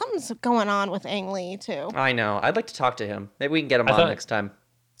something's going on with Ang Lee, too. I know. I'd like to talk to him. Maybe we can get him on next time.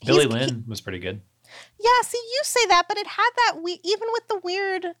 Billy Lynn was pretty good. Yeah, see, you say that, but it had that, even with the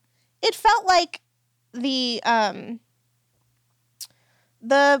weird, it felt like the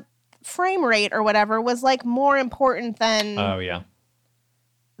frame rate or whatever was, like, more important than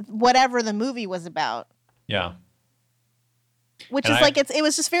whatever the movie was about. Yeah. Which is like, it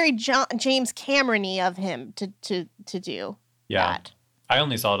was just very James Cameron-y of him to do that. I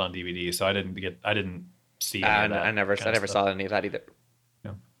only saw it on DVD, so I didn't see any of that. I never saw any of that either.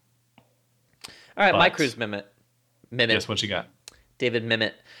 Yeah. All right, my cruise Mimit. Yes, what you got? David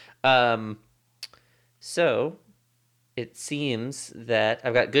Mimit. So it seems that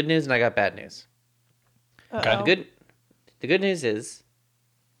I've got good news and I got bad news. Okay. The good news is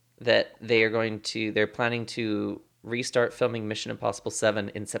that they're planning to restart filming Mission Impossible 7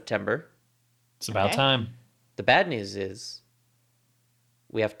 in September. It's about time. The bad news is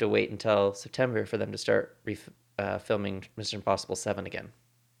we have to wait until September for them to start filming Mission Impossible 7 again.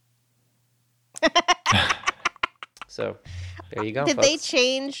 So there you go. Did folks. they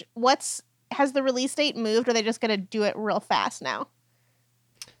change has the release date moved, or are they just going to do it real fast now?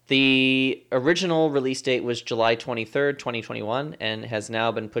 The original release date was July 23rd, 2021, and has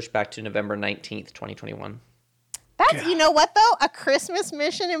now been pushed back to November 19th, 2021. That's, you know what, though? A Christmas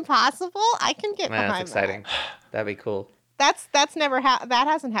Mission Impossible? I can get behind that's exciting. That'd be cool. That's never that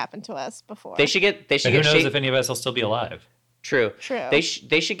hasn't happened to us before. They should get. Who knows if any of us will still be alive? True. They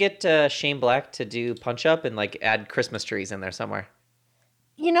should get Shane Black to do Punch Up and like add Christmas trees in there somewhere.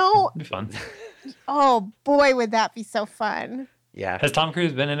 You know, It'd be fun. Oh boy, would that be so fun? Yeah. Has Tom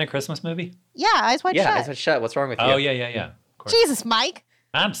Cruise been in a Christmas movie? Yeah, Eyes Wide Shut. Yeah, Eyes Wide Shut. What's wrong with you? Oh yeah. Of course. Jesus, Mike.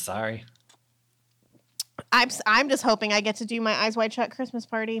 I'm sorry. I'm just hoping I get to do my Eyes Wide Shut Christmas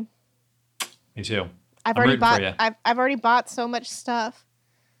party. Me too. I've already bought so much stuff.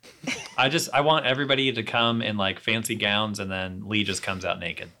 I want everybody to come in like fancy gowns, and then Lee just comes out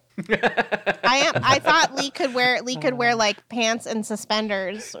naked. I thought Lee could wear like pants and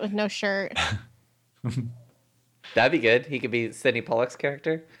suspenders with no shirt. That'd be good. He could be Sidney Pollack's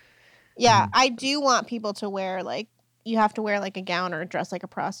character. Yeah, I do want people to wear like, you have to wear like a gown or dress like a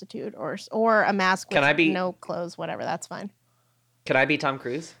prostitute or a mask with no clothes, whatever. That's fine. Can I be Tom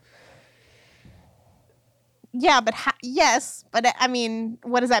Cruise? Yeah, but yes, but I mean,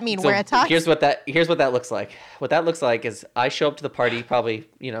 what does that mean? So wear a tux? Here's what that looks like. What that looks like is I show up to the party probably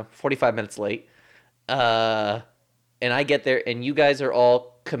 45 minutes late, and I get there and you guys are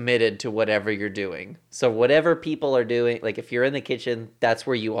all committed to whatever you're doing. So whatever people are doing, like if you're in the kitchen, that's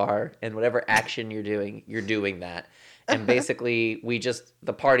where you are, and whatever action you're doing that. And basically,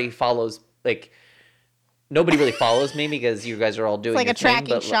 the party follows, like, nobody really follows me because you guys are all doing it's like a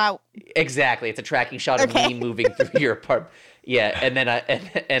tracking shot. Exactly. It's a tracking shot of me moving through your apartment. Yeah. And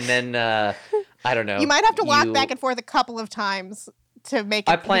then I don't know. You might have to walk back and forth a couple of times to make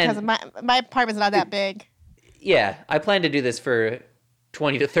it because my apartment's not that big. Yeah. I plan to do this for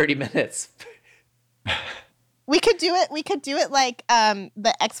 20 to 30 minutes. We could do it like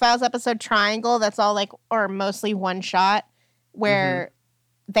the X-Files episode Triangle, that's all like, or mostly one shot, where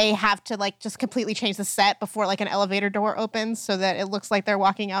they have to like just completely change the set before like an elevator door opens so that it looks like they're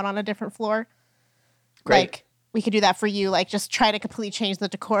walking out on a different floor. Great. Like we could do that for you, like just try to completely change the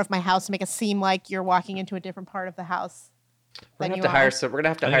decor of my house to make it seem like you're walking into a different part of the house. We're gonna have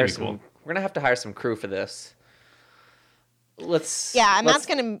to hire some crew for this. I'm not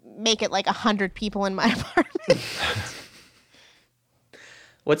gonna make it like 100 people in my apartment.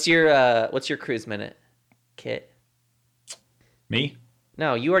 What's your cruise minute, Kit? Me?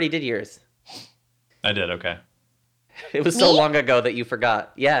 No, you already did yours. I did. Okay. It was so long ago that you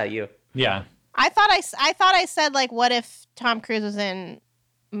forgot. Yeah, you. Yeah. I thought I said like, what if Tom Cruise was in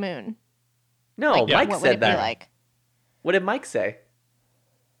Moon? No, like, Mike said that. Like? What did Mike say?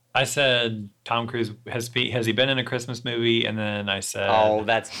 I said Tom Cruise has he been in a Christmas movie, and then I said, oh,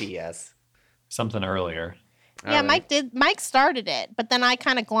 that's BS. Something earlier. Yeah, right. Mike started it, but then I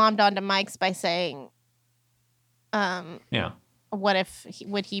kind of glommed onto Mike's by saying, yeah. What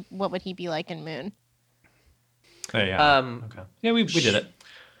would he be like in Moon? Yeah. Okay. Yeah, we did it.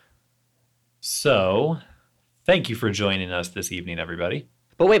 So, thank you for joining us this evening, everybody.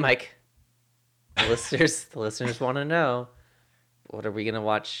 But wait, Mike. The listeners want to know, what are we going to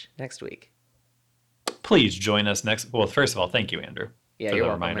watch next week? Please join us next. Well, first of all, thank you, Andrew. Yeah, for you're the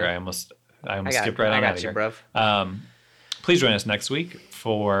welcome, reminder. man. I almost skipped right on out of here. Bruv. Please join us next week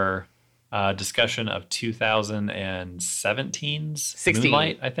for discussion of 2017's 16.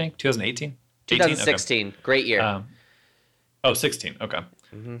 Moonlight, I think. 2018? 2016. Okay. Great year. 16. Okay.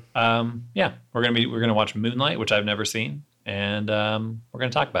 Yeah, we're gonna watch Moonlight, which I've never seen, and we're gonna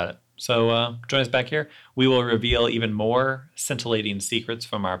talk about it. So join us back here. We will reveal even more scintillating secrets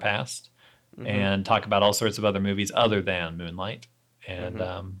from our past, and talk about all sorts of other movies other than Moonlight, and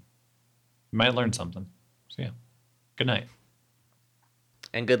you might learn something. So yeah, good night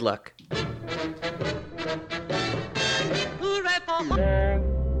and good luck.